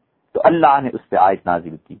 تو اللہ نے اس پہ آیت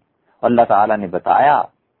نازل کی. اللہ تعالیٰ نے بتایا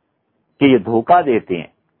کہ یہ دھوکہ دیتے ہیں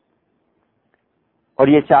اور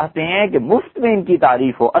یہ چاہتے ہیں کہ مفت میں ان کی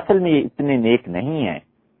تعریف ہو، اصل میں یہ اتنے نیک نہیں ہیں.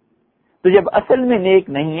 تو جب اصل میں نیک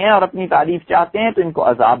نہیں ہیں اور اپنی تعریف چاہتے ہیں تو ان کو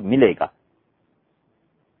عذاب ملے گا.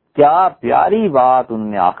 کیا پیاری بات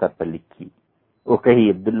انہوں نے آخر پر لکھی، وہ کہی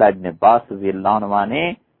عبداللہ ابن عباس رضی اللہ عنہ نے،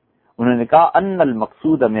 انہوں نے کہا ان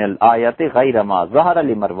المقصود من الآیت غیر ما ظہر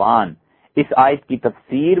لمروان، اس آیت کی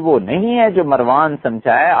تفسیر وہ نہیں ہے جو مروان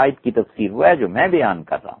سمجھا ہے، آیت کی تفسیر وہ ہے جو میں بیان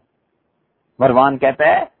کر رہا ہوں. مروان کہتا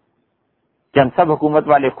ہے کہ ہم سب حکومت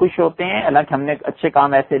والے خوش ہوتے ہیں، حالانکہ ہم نے اچھے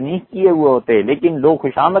کام ایسے نہیں کیے ہوئے ہوتے، لیکن لوگ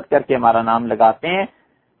خوشامد کر کے ہمارا نام لگاتے ہیں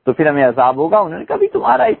تو پھر ہمیں عذاب ہوگا. انہوں نے کہا بھی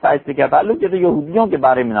تمہارا اس آیت سے کیا تعلق، یہ تو یہودیوں کے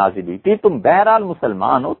بارے میں نازل ہوئی تھی، تم بہرحال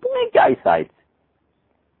مسلمان ہو، تمہیں کیا اس آیت سے.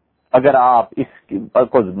 اگر آپ اس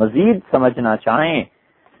کو مزید سمجھنا چاہیں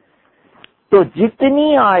تو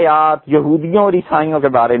جتنی آیات یہودیوں اور عیسائیوں کے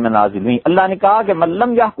بارے میں نازل ہوئی، اللہ نے کہا کہ من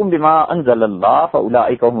لم یحکم بما انزل اللہ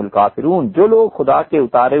فاولئک هم الکافرون، جو لوگ خدا کے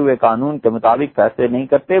اتارے ہوئے قانون کے مطابق فیصلے نہیں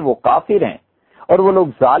کرتے وہ کافر ہیں اور وہ لوگ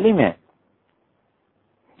ظالم ہیں.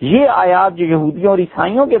 یہ آیات جو یہودیوں اور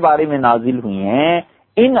عیسائیوں کے بارے میں نازل ہوئی ہیں،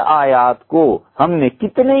 ان آیات کو ہم نے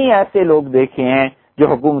کتنے ہی ایسے لوگ دیکھے ہیں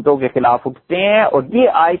جو حکومتوں کے خلاف اٹھتے ہیں اور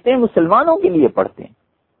یہ آیتیں مسلمانوں کے لیے پڑھتے ہیں.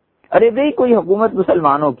 ارے بھئی کوئی حکومت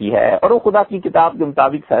مسلمانوں کی ہے اور وہ خدا کی کتاب کے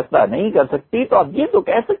مطابق فیصلہ نہیں کر سکتی تو اب یہ تو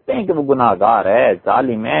کہہ سکتے ہیں کہ وہ گناہ گار ہے،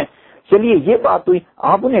 ظالم ہے. چلیے یہ بات ہوئی،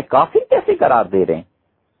 آپ انہیں کافر کیسے قرار دے رہے ہیں؟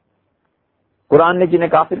 قرآن نے جنہیں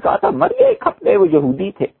کافر کہا تھا مر گئے، کھپ گئے، وہ یہودی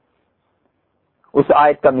تھے. اس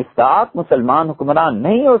آیت کا مصداق مسلمان حکمران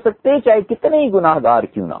نہیں ہو سکتے چاہے کتنے ہی گناہ گار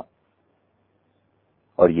کیوں نہ ہو.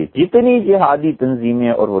 اور یہ جتنی جہادی تنظیمیں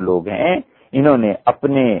اور وہ لوگ ہیں، انہوں نے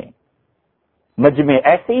اپنے مجمع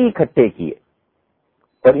ایسے ہی اکٹھے کیے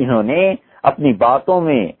اور انہوں نے اپنی باتوں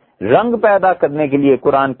میں رنگ پیدا کرنے کے لیے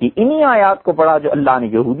قرآن کی انہی آیات کو پڑھا جو اللہ نے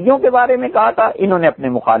یہودیوں کے بارے میں کہا تھا. انہوں نے اپنے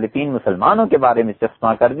مخالفین مسلمانوں کے بارے میں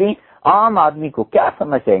چشمہ کر دی. عام آدمی کو کیا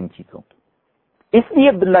سمجھ ہے ان چیزوں کی؟ اس لیے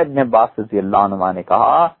عبداللہ ابن عباس رضی اللہ عنہ نے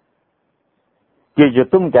کہا کہ جو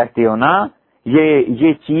تم کہتے ہو نا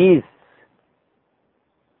یہ چیز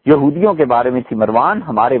یہودیوں کے بارے میں تھی مروان،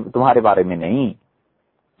 تمہارے بارے میں نہیں.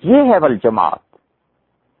 یہ ہے والجماعت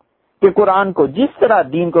کہ قرآن کو جس طرح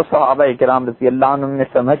دین کو صحابہ کرام رضی اللہ عنہ نے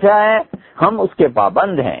سمجھا ہے ہم اس کے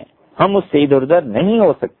پابند ہیں، ہم اس سے ادھر ادھر نہیں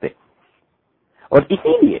ہو سکتے. اور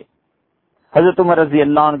اسی لیے حضرت عمر رضی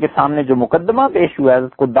اللہ عنہ کے سامنے جو مقدمہ پیش ہوا ہے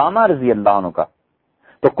حضرت قدامہ رضی اللہ عنہ کا،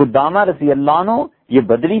 تو قدامہ رضی اللہ عنہ یہ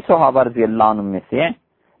بدری صحابہ رضی اللہ عنہ میں سے ہیں۔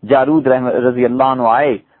 جارود رضی اللہ عنہ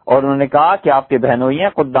آئے اور انہوں نے کہا کہ آپ کے بہنوئی ہیں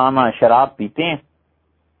قدامہ شراب پیتے ہیں۔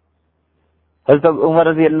 حضرت عمر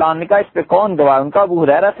رضی اللہ عنہ نے کہا اس پہ کون گواہ؟ ان کا ابو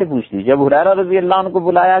ہریرہ سے پوچھ لیجیے۔ جب ہریرہ رضی اللہ عنہ کو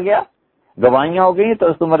بلایا گیا، گواہیاں ہو گئی، تو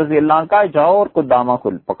حضرت عمر رضی اللہ عنہ کہا جاؤ اور قدامہ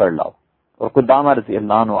کو پکڑ لاؤ، اور قدامہ رضی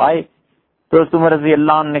اللہ عنہ آئے تو حضرت عمر رضی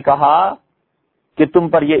اللہ عنہ نے کہا کہ تم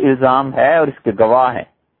پر یہ الزام ہے اور اس کے گواہ ہیں،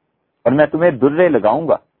 اور میں تمہیں درے لگاؤں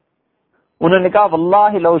گا۔ انہوں نے کہا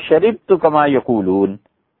واللہ لو شربت کما یقولون،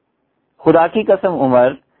 خدا کی قسم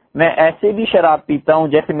عمر میں ایسے بھی شراب پیتا ہوں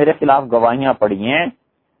جیسے میرے خلاف گواہیاں پڑی ہیں،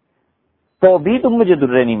 تو بھی تم مجھے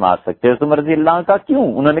درے نہیں مار سکتے۔ حضرت عمر رضی اللہ عنہ کا کیوں؟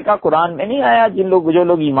 انہوں نے کہا قرآن میں نہیں آیا جو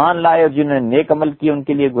لوگ ایمان لائے اور جنہوں نے نیک عمل کیے ان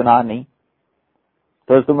کے لیے گناہ نہیں؟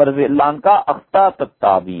 تو حضرت عمر رضی اللہ عنہ کا اخطأت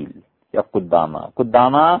التعویل یا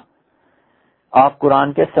قدامہ آپ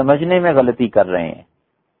قرآن کے سمجھنے میں غلطی کر رہے ہیں۔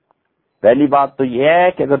 پہلی بات تو یہ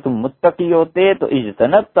ہے کہ اگر تم متقی ہوتے تو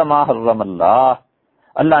اجتنبت ما حرم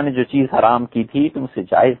اللہ نے جو چیز حرام کی تھی تم اسے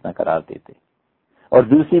جائز نہ قرار دیتے۔ اور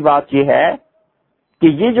دوسری بات یہ ہے کہ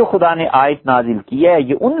یہ جو خدا نے آیت نازل کی ہے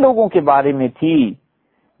یہ ان لوگوں کے بارے میں تھی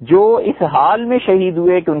جو اس حال میں شہید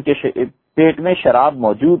ہوئے کہ ان کے پیٹ میں شراب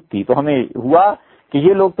موجود تھی، تو ہمیں ہوا کہ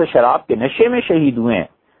یہ لوگ تو شراب کے نشے میں شہید ہوئے ہیں،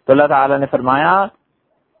 تو اللہ تعالیٰ نے فرمایا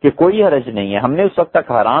کہ کوئی حرج نہیں ہے، ہم نے اس وقت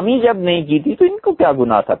تک حرام ہی جب نہیں کی تھی تو ان کو کیا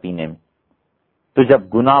گناہ تھا پینے میں؟ تو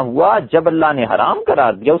جب گناہ ہوا، جب اللہ نے حرام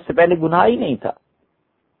قرار دیا، اس سے پہلے گناہ ہی نہیں تھا۔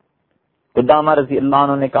 قدامہ رضی اللہ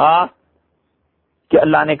عنہ نے کہا کہ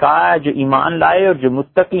اللہ نے کہا ہے جو ایمان لائے اور جو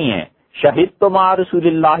متقی ہیں، شہید تو مع رسول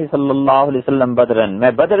اللہ صلی اللہ علیہ وسلم بدرن،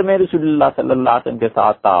 میں بدر میں رسول اللہ صلی اللہ علیہ وسلم کے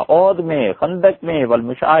ساتھ تھا، عہد میں، خندق میں،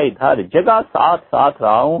 والمشاہد، ہر جگہ ساتھ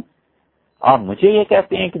رہا ہوں، آپ مجھے یہ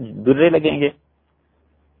کہتے ہیں کہ درے لگیں گے؟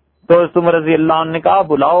 تو حضرت عمر رضی اللہ عنہ نے کہا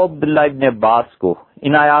بلاؤ عبداللہ ابن عباس کو،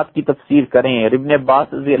 ان آیات کی تفسیر کریں۔ اور ابن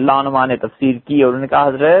عباس رضی اللہ عنہ نے تفسیر کی اور انہوں نے کہا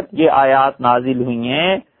حضرت یہ آیات نازل ہوئی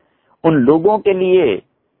ہیں ان لوگوں کے لیے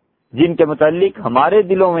جن کے متعلق ہمارے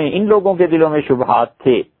دلوں میں، ان لوگوں کے دلوں میں شبہات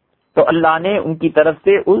تھے، تو اللہ نے ان کی طرف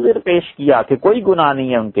سے عذر پیش کیا کہ کوئی گناہ نہیں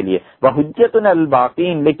ہے ان کے لیے، وحجتنا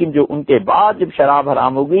الباقین، لیکن جو ان کے بعد جب شراب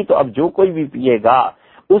حرام ہو گئی تو اب جو کوئی بھی پیے گا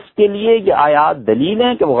اس کے لیے یہ آیات دلیل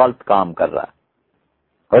ہیں کہ وہ غلط کام کر رہا ہے۔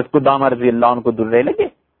 اور اس کو قدامہ رضی اللہ عنہ کو درے لگے۔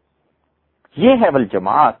 یہ ہے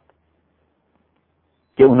والجماعت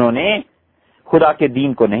کہ انہوں نے خدا کے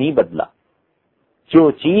دین کو نہیں بدلا، جو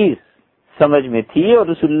چیز سمجھ میں تھی اور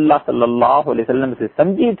رسول اللہ صلی اللہ علیہ وسلم سے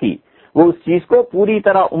سمجھی تھی وہ اس چیز کو پوری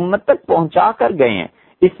طرح امت تک پہنچا کر گئے ہیں۔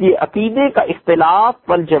 اس لیے عقیدے کا اختلاف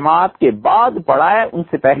والجماعت کے بعد پڑا ہے، ان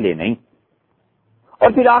سے پہلے نہیں۔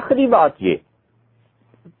 اور پھر آخری بات یہ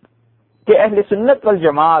کہ اہل سنت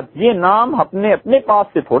والجماعت یہ نام اپنے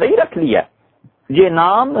پاس سے تھوڑا ہی رکھ لیا، یہ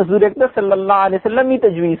نام حضور اکرم صلی اللہ علیہ وسلم ہی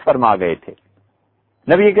تجویز فرما گئے تھے،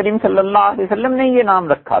 نبی کریم صلی اللہ علیہ وسلم نے یہ نام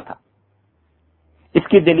رکھا تھا۔ اس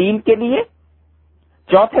کی دلیل کے لیے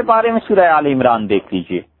چوتھے پارے میں سورہ آل عمران دیکھ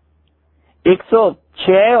لیجئے،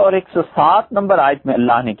 106 اور 107 نمبر آیت میں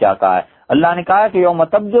اللہ نے کیا کہا ہے؟ اللہ نے کہا کہ یوم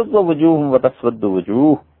تبیض وجوہ وتسود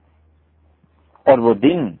وجوہ، اور وہ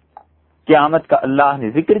دن قیامت کا اللہ نے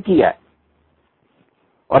ذکر کیا ہے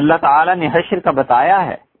اور اللہ تعالی نے حشر کا بتایا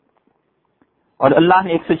ہے، اور اللہ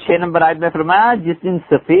نے 106 نمبر آیت میں فرمایا جس دن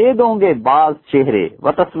سفید ہوں گے بعض چہرے،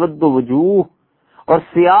 وتسود وجوہ، اور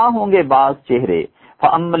سیاہ ہوں گے بعض چہرے،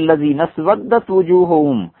 فَأَمَّا الَّذِينَ اسْوَدَّتْ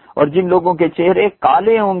وُجُوهُهُمْ، اور جن لوگوں کے چہرے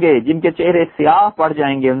کالے ہوں گے، جن کے چہرے سیاہ پڑ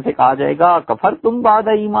جائیں گے، ان سے کہا جائے گا کفرتم بعد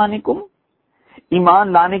ایمانکم،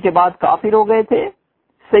 ایمان لانے کے بعد کافر ہو گئے تھے،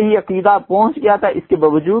 صحیح عقیدہ پہنچ گیا تھا، اس کے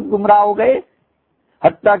باوجود گمراہ ہو گئے،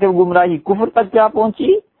 حتیٰ کہ وہ گمراہی کفر تک کیا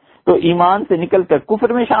پہنچی تو ایمان سے نکل کر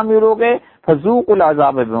کفر میں شامل ہو گئے۔ فذوقوا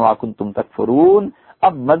العذاب بما کنتم تکفرون،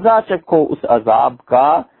 اب مزہ چکھو اس عذاب کا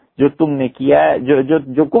جو تم نے کیا ہے،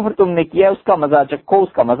 جو کفر تم نے کیا ہے اس کا مزہ چکھو،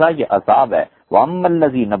 اس کا مزہ یہ عذاب ہے۔ وَأَمَّا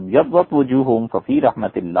الَّذِينَ ابْيَضَّتْ وُجُوهُهُمْ فَفِي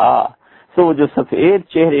رَحْمَةِ اللَّهِ، سو جو سفید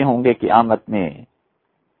چہرے ہوں گے قیامت میں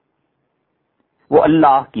وہ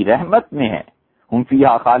اللہ کی رحمت میں ہے، ہم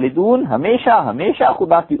فیہا خالدون، ہمیشہ ہمیشہ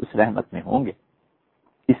خدا کی اس رحمت میں ہوں گے۔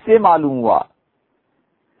 اس سے معلوم ہوا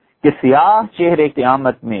کہ سیاہ چہرے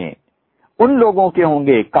قیامت میں ان لوگوں کے ہوں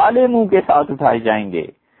گے کالے منہ کے ساتھ اٹھائے جائیں گے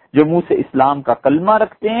جو منہ سے اسلام کا کلمہ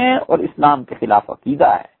رکھتے ہیں اور اسلام کے خلاف عقیدہ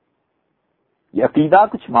ہے۔ یہ عقیدہ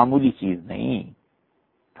کچھ معمولی چیز نہیں،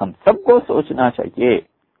 ہم سب کو سوچنا چاہیے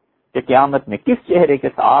کہ قیامت میں کس چہرے کے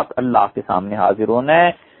ساتھ اللہ کے سامنے حاضر ہونا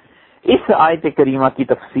ہے۔ اس آیت کریمہ کی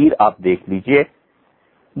تفسیر آپ دیکھ لیجئے،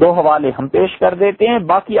 2 حوالے ہم پیش کر دیتے ہیں،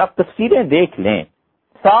 باقی آپ تفسیریں دیکھ لیں،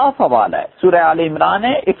 صاف حوالہ ہے، سورہ آل عمران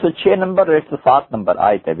ہے، 106 نمبر اور 107 نمبر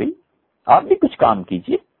آیت ہے بھی، آپ بھی کچھ کام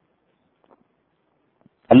کیجئے.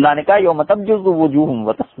 اللہ نے کہا یوم تبیض وجوہ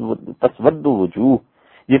وتسود وجوہ،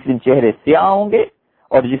 جس دن چہرے سیاہ ہوں گے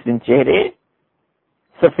اور جس دن چہرے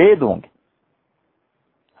سفید ہوں گے.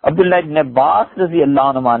 عبداللہ ابن عباس رضی اللہ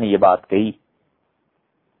عنہ نے یہ بات کہی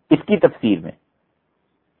اس کی تفسیر میں.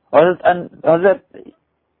 حضرت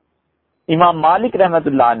امام مالک رحمت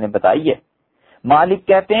اللہ نے بتائی ہے. مالک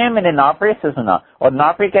کہتے ہیں میں نے نافع سے سنا، اور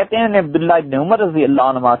نافع کہتے ہیں میں نے عبداللہ ابن عمر رضی اللہ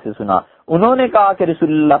عنہ سے سنا. انہوں نے کہا کہ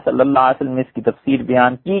رسول اللہ صلی اللہ علیہ وسلم نے اس کی تفسیر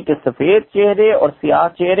بیان کی کہ سفید چہرے اور سیاہ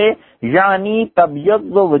چہرے یعنی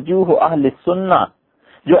تبیض وجوہ اہل سنہ،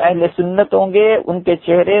 جو اہل سنت ہوں گے ان کے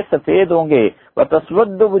چہرے سفید ہوں گے،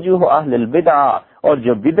 وتسود وجوہ اہل البدع، اور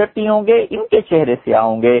جو بدعتی ہوں گے ان کے چہرے سیاہ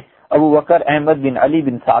ہوں گے. ابو بکر احمد بن علی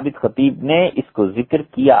بن ثابت خطیب نے اس کو ذکر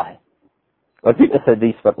کیا ہے اور پھر اس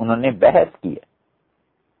حدیث پر انہوں نے بحث کی ہے.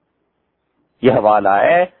 یہ حوالہ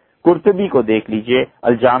ہے قرطبی کو دیکھ لیجئے،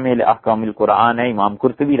 الجامع لاحکام القرآن ہے امام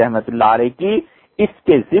قرطبی رحمت اللہ علیہ کی. اس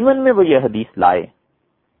کے ضمن میں وہ یہ حدیث لائے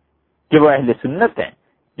کہ وہ اہل سنت ہیں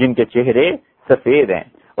جن کے چہرے سفید ہیں،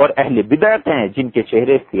 اور اہل بدعت ہیں جن کے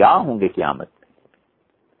چہرے سیاہ ہوں گے قیامت میں.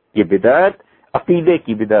 یہ بدعت عقیدے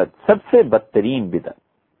کی بدعت، سب سے بدترین بدعت.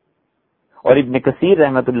 اور ابن کثیر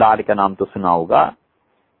رحمت اللہ علیہ کا نام تو سنا ہوگا.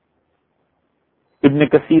 ابن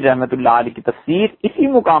کثیر رحمت اللہ علیہ کی تفسیر اسی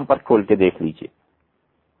مقام پر کھول کے دیکھ لیجئے.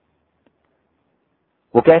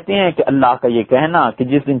 وہ کہتے ہیں کہ اللہ کا یہ کہنا کہ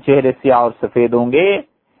جس دن چہرے سیاہ اور سفید ہوں گے،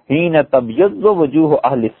 حین تبیض وجوہ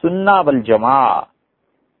اہل السنہ والجماعہ،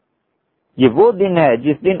 یہ وہ دن ہے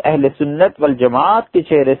جس دن اہل سنت والجماعت کے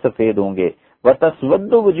چہرے سفید ہوں گے.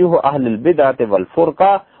 وتسود وجوہ اہل البدعۃ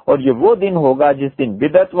والفرقہ، اور یہ وہ دن ہوگا جس دن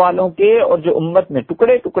بدعت والوں کے اور جو امت میں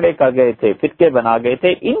ٹکڑے ٹکڑے کر گئے تھے، فرقے بنا گئے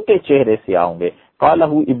تھے، ان کے چہرے سیاہ ہوں گے. قالہ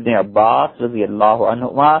ابن عباس رضی اللہ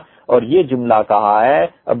عنہما، اور یہ جملہ کہا ہے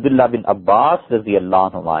عبداللہ بن عباس رضی اللہ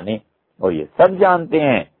عنہما نے. اور یہ سب جانتے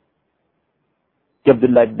ہیں کہ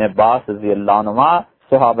عبداللہ ابن عباس رضی اللہ عنہما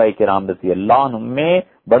صحابہ کرام رضی اللہ عنہم میں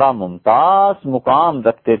بڑا ممتاز مقام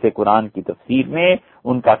رکھتے تھے قرآن کی تفسیر میں.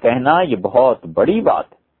 ان کا کہنا یہ بہت بڑی بات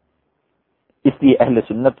ہے. اس لیے اہل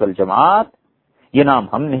سنت والجماعت یہ نام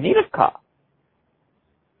ہم نے نہیں رکھا،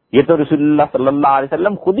 یہ تو رسول اللہ صلی اللہ علیہ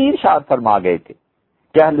وسلم خود ہی ارشاد فرما گئے تھے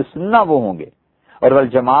کہ اہل سنہ وہ ہوں گے. اور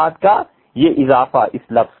والجماعت کا یہ اضافہ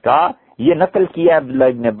اس لفظ کا یہ نقل کیا عبداللہ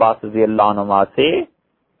ابن عباس رضی اللہ عنہما سے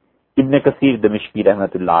ابن کثیر دمشقی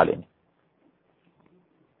رحمت اللہ علیہ نے.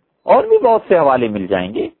 اور بھی بہت سے حوالے مل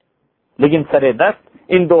جائیں گے، لیکن سر دست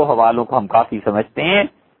ان دو حوالوں کو ہم کافی سمجھتے ہیں.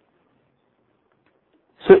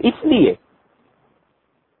 سو اس لیے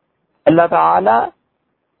اللہ تعالی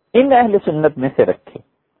ان اہل سنت میں سے رکھے،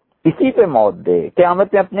 اسی پہ موت دے،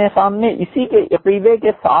 قیامت میں اپنے سامنے اسی کے عقیدے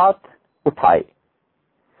کے ساتھ اٹھائے.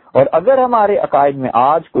 اور اگر ہمارے عقائد میں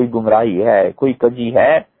آج کوئی گمراہی ہے، کوئی کجی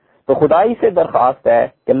ہے، تو خدائی سے درخواست ہے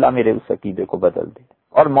کہ اللہ میرے اس عقیدے کو بدل دے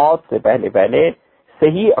اور موت سے پہلے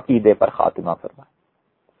صحیح عقیدے پر خاتمہ فرمائے.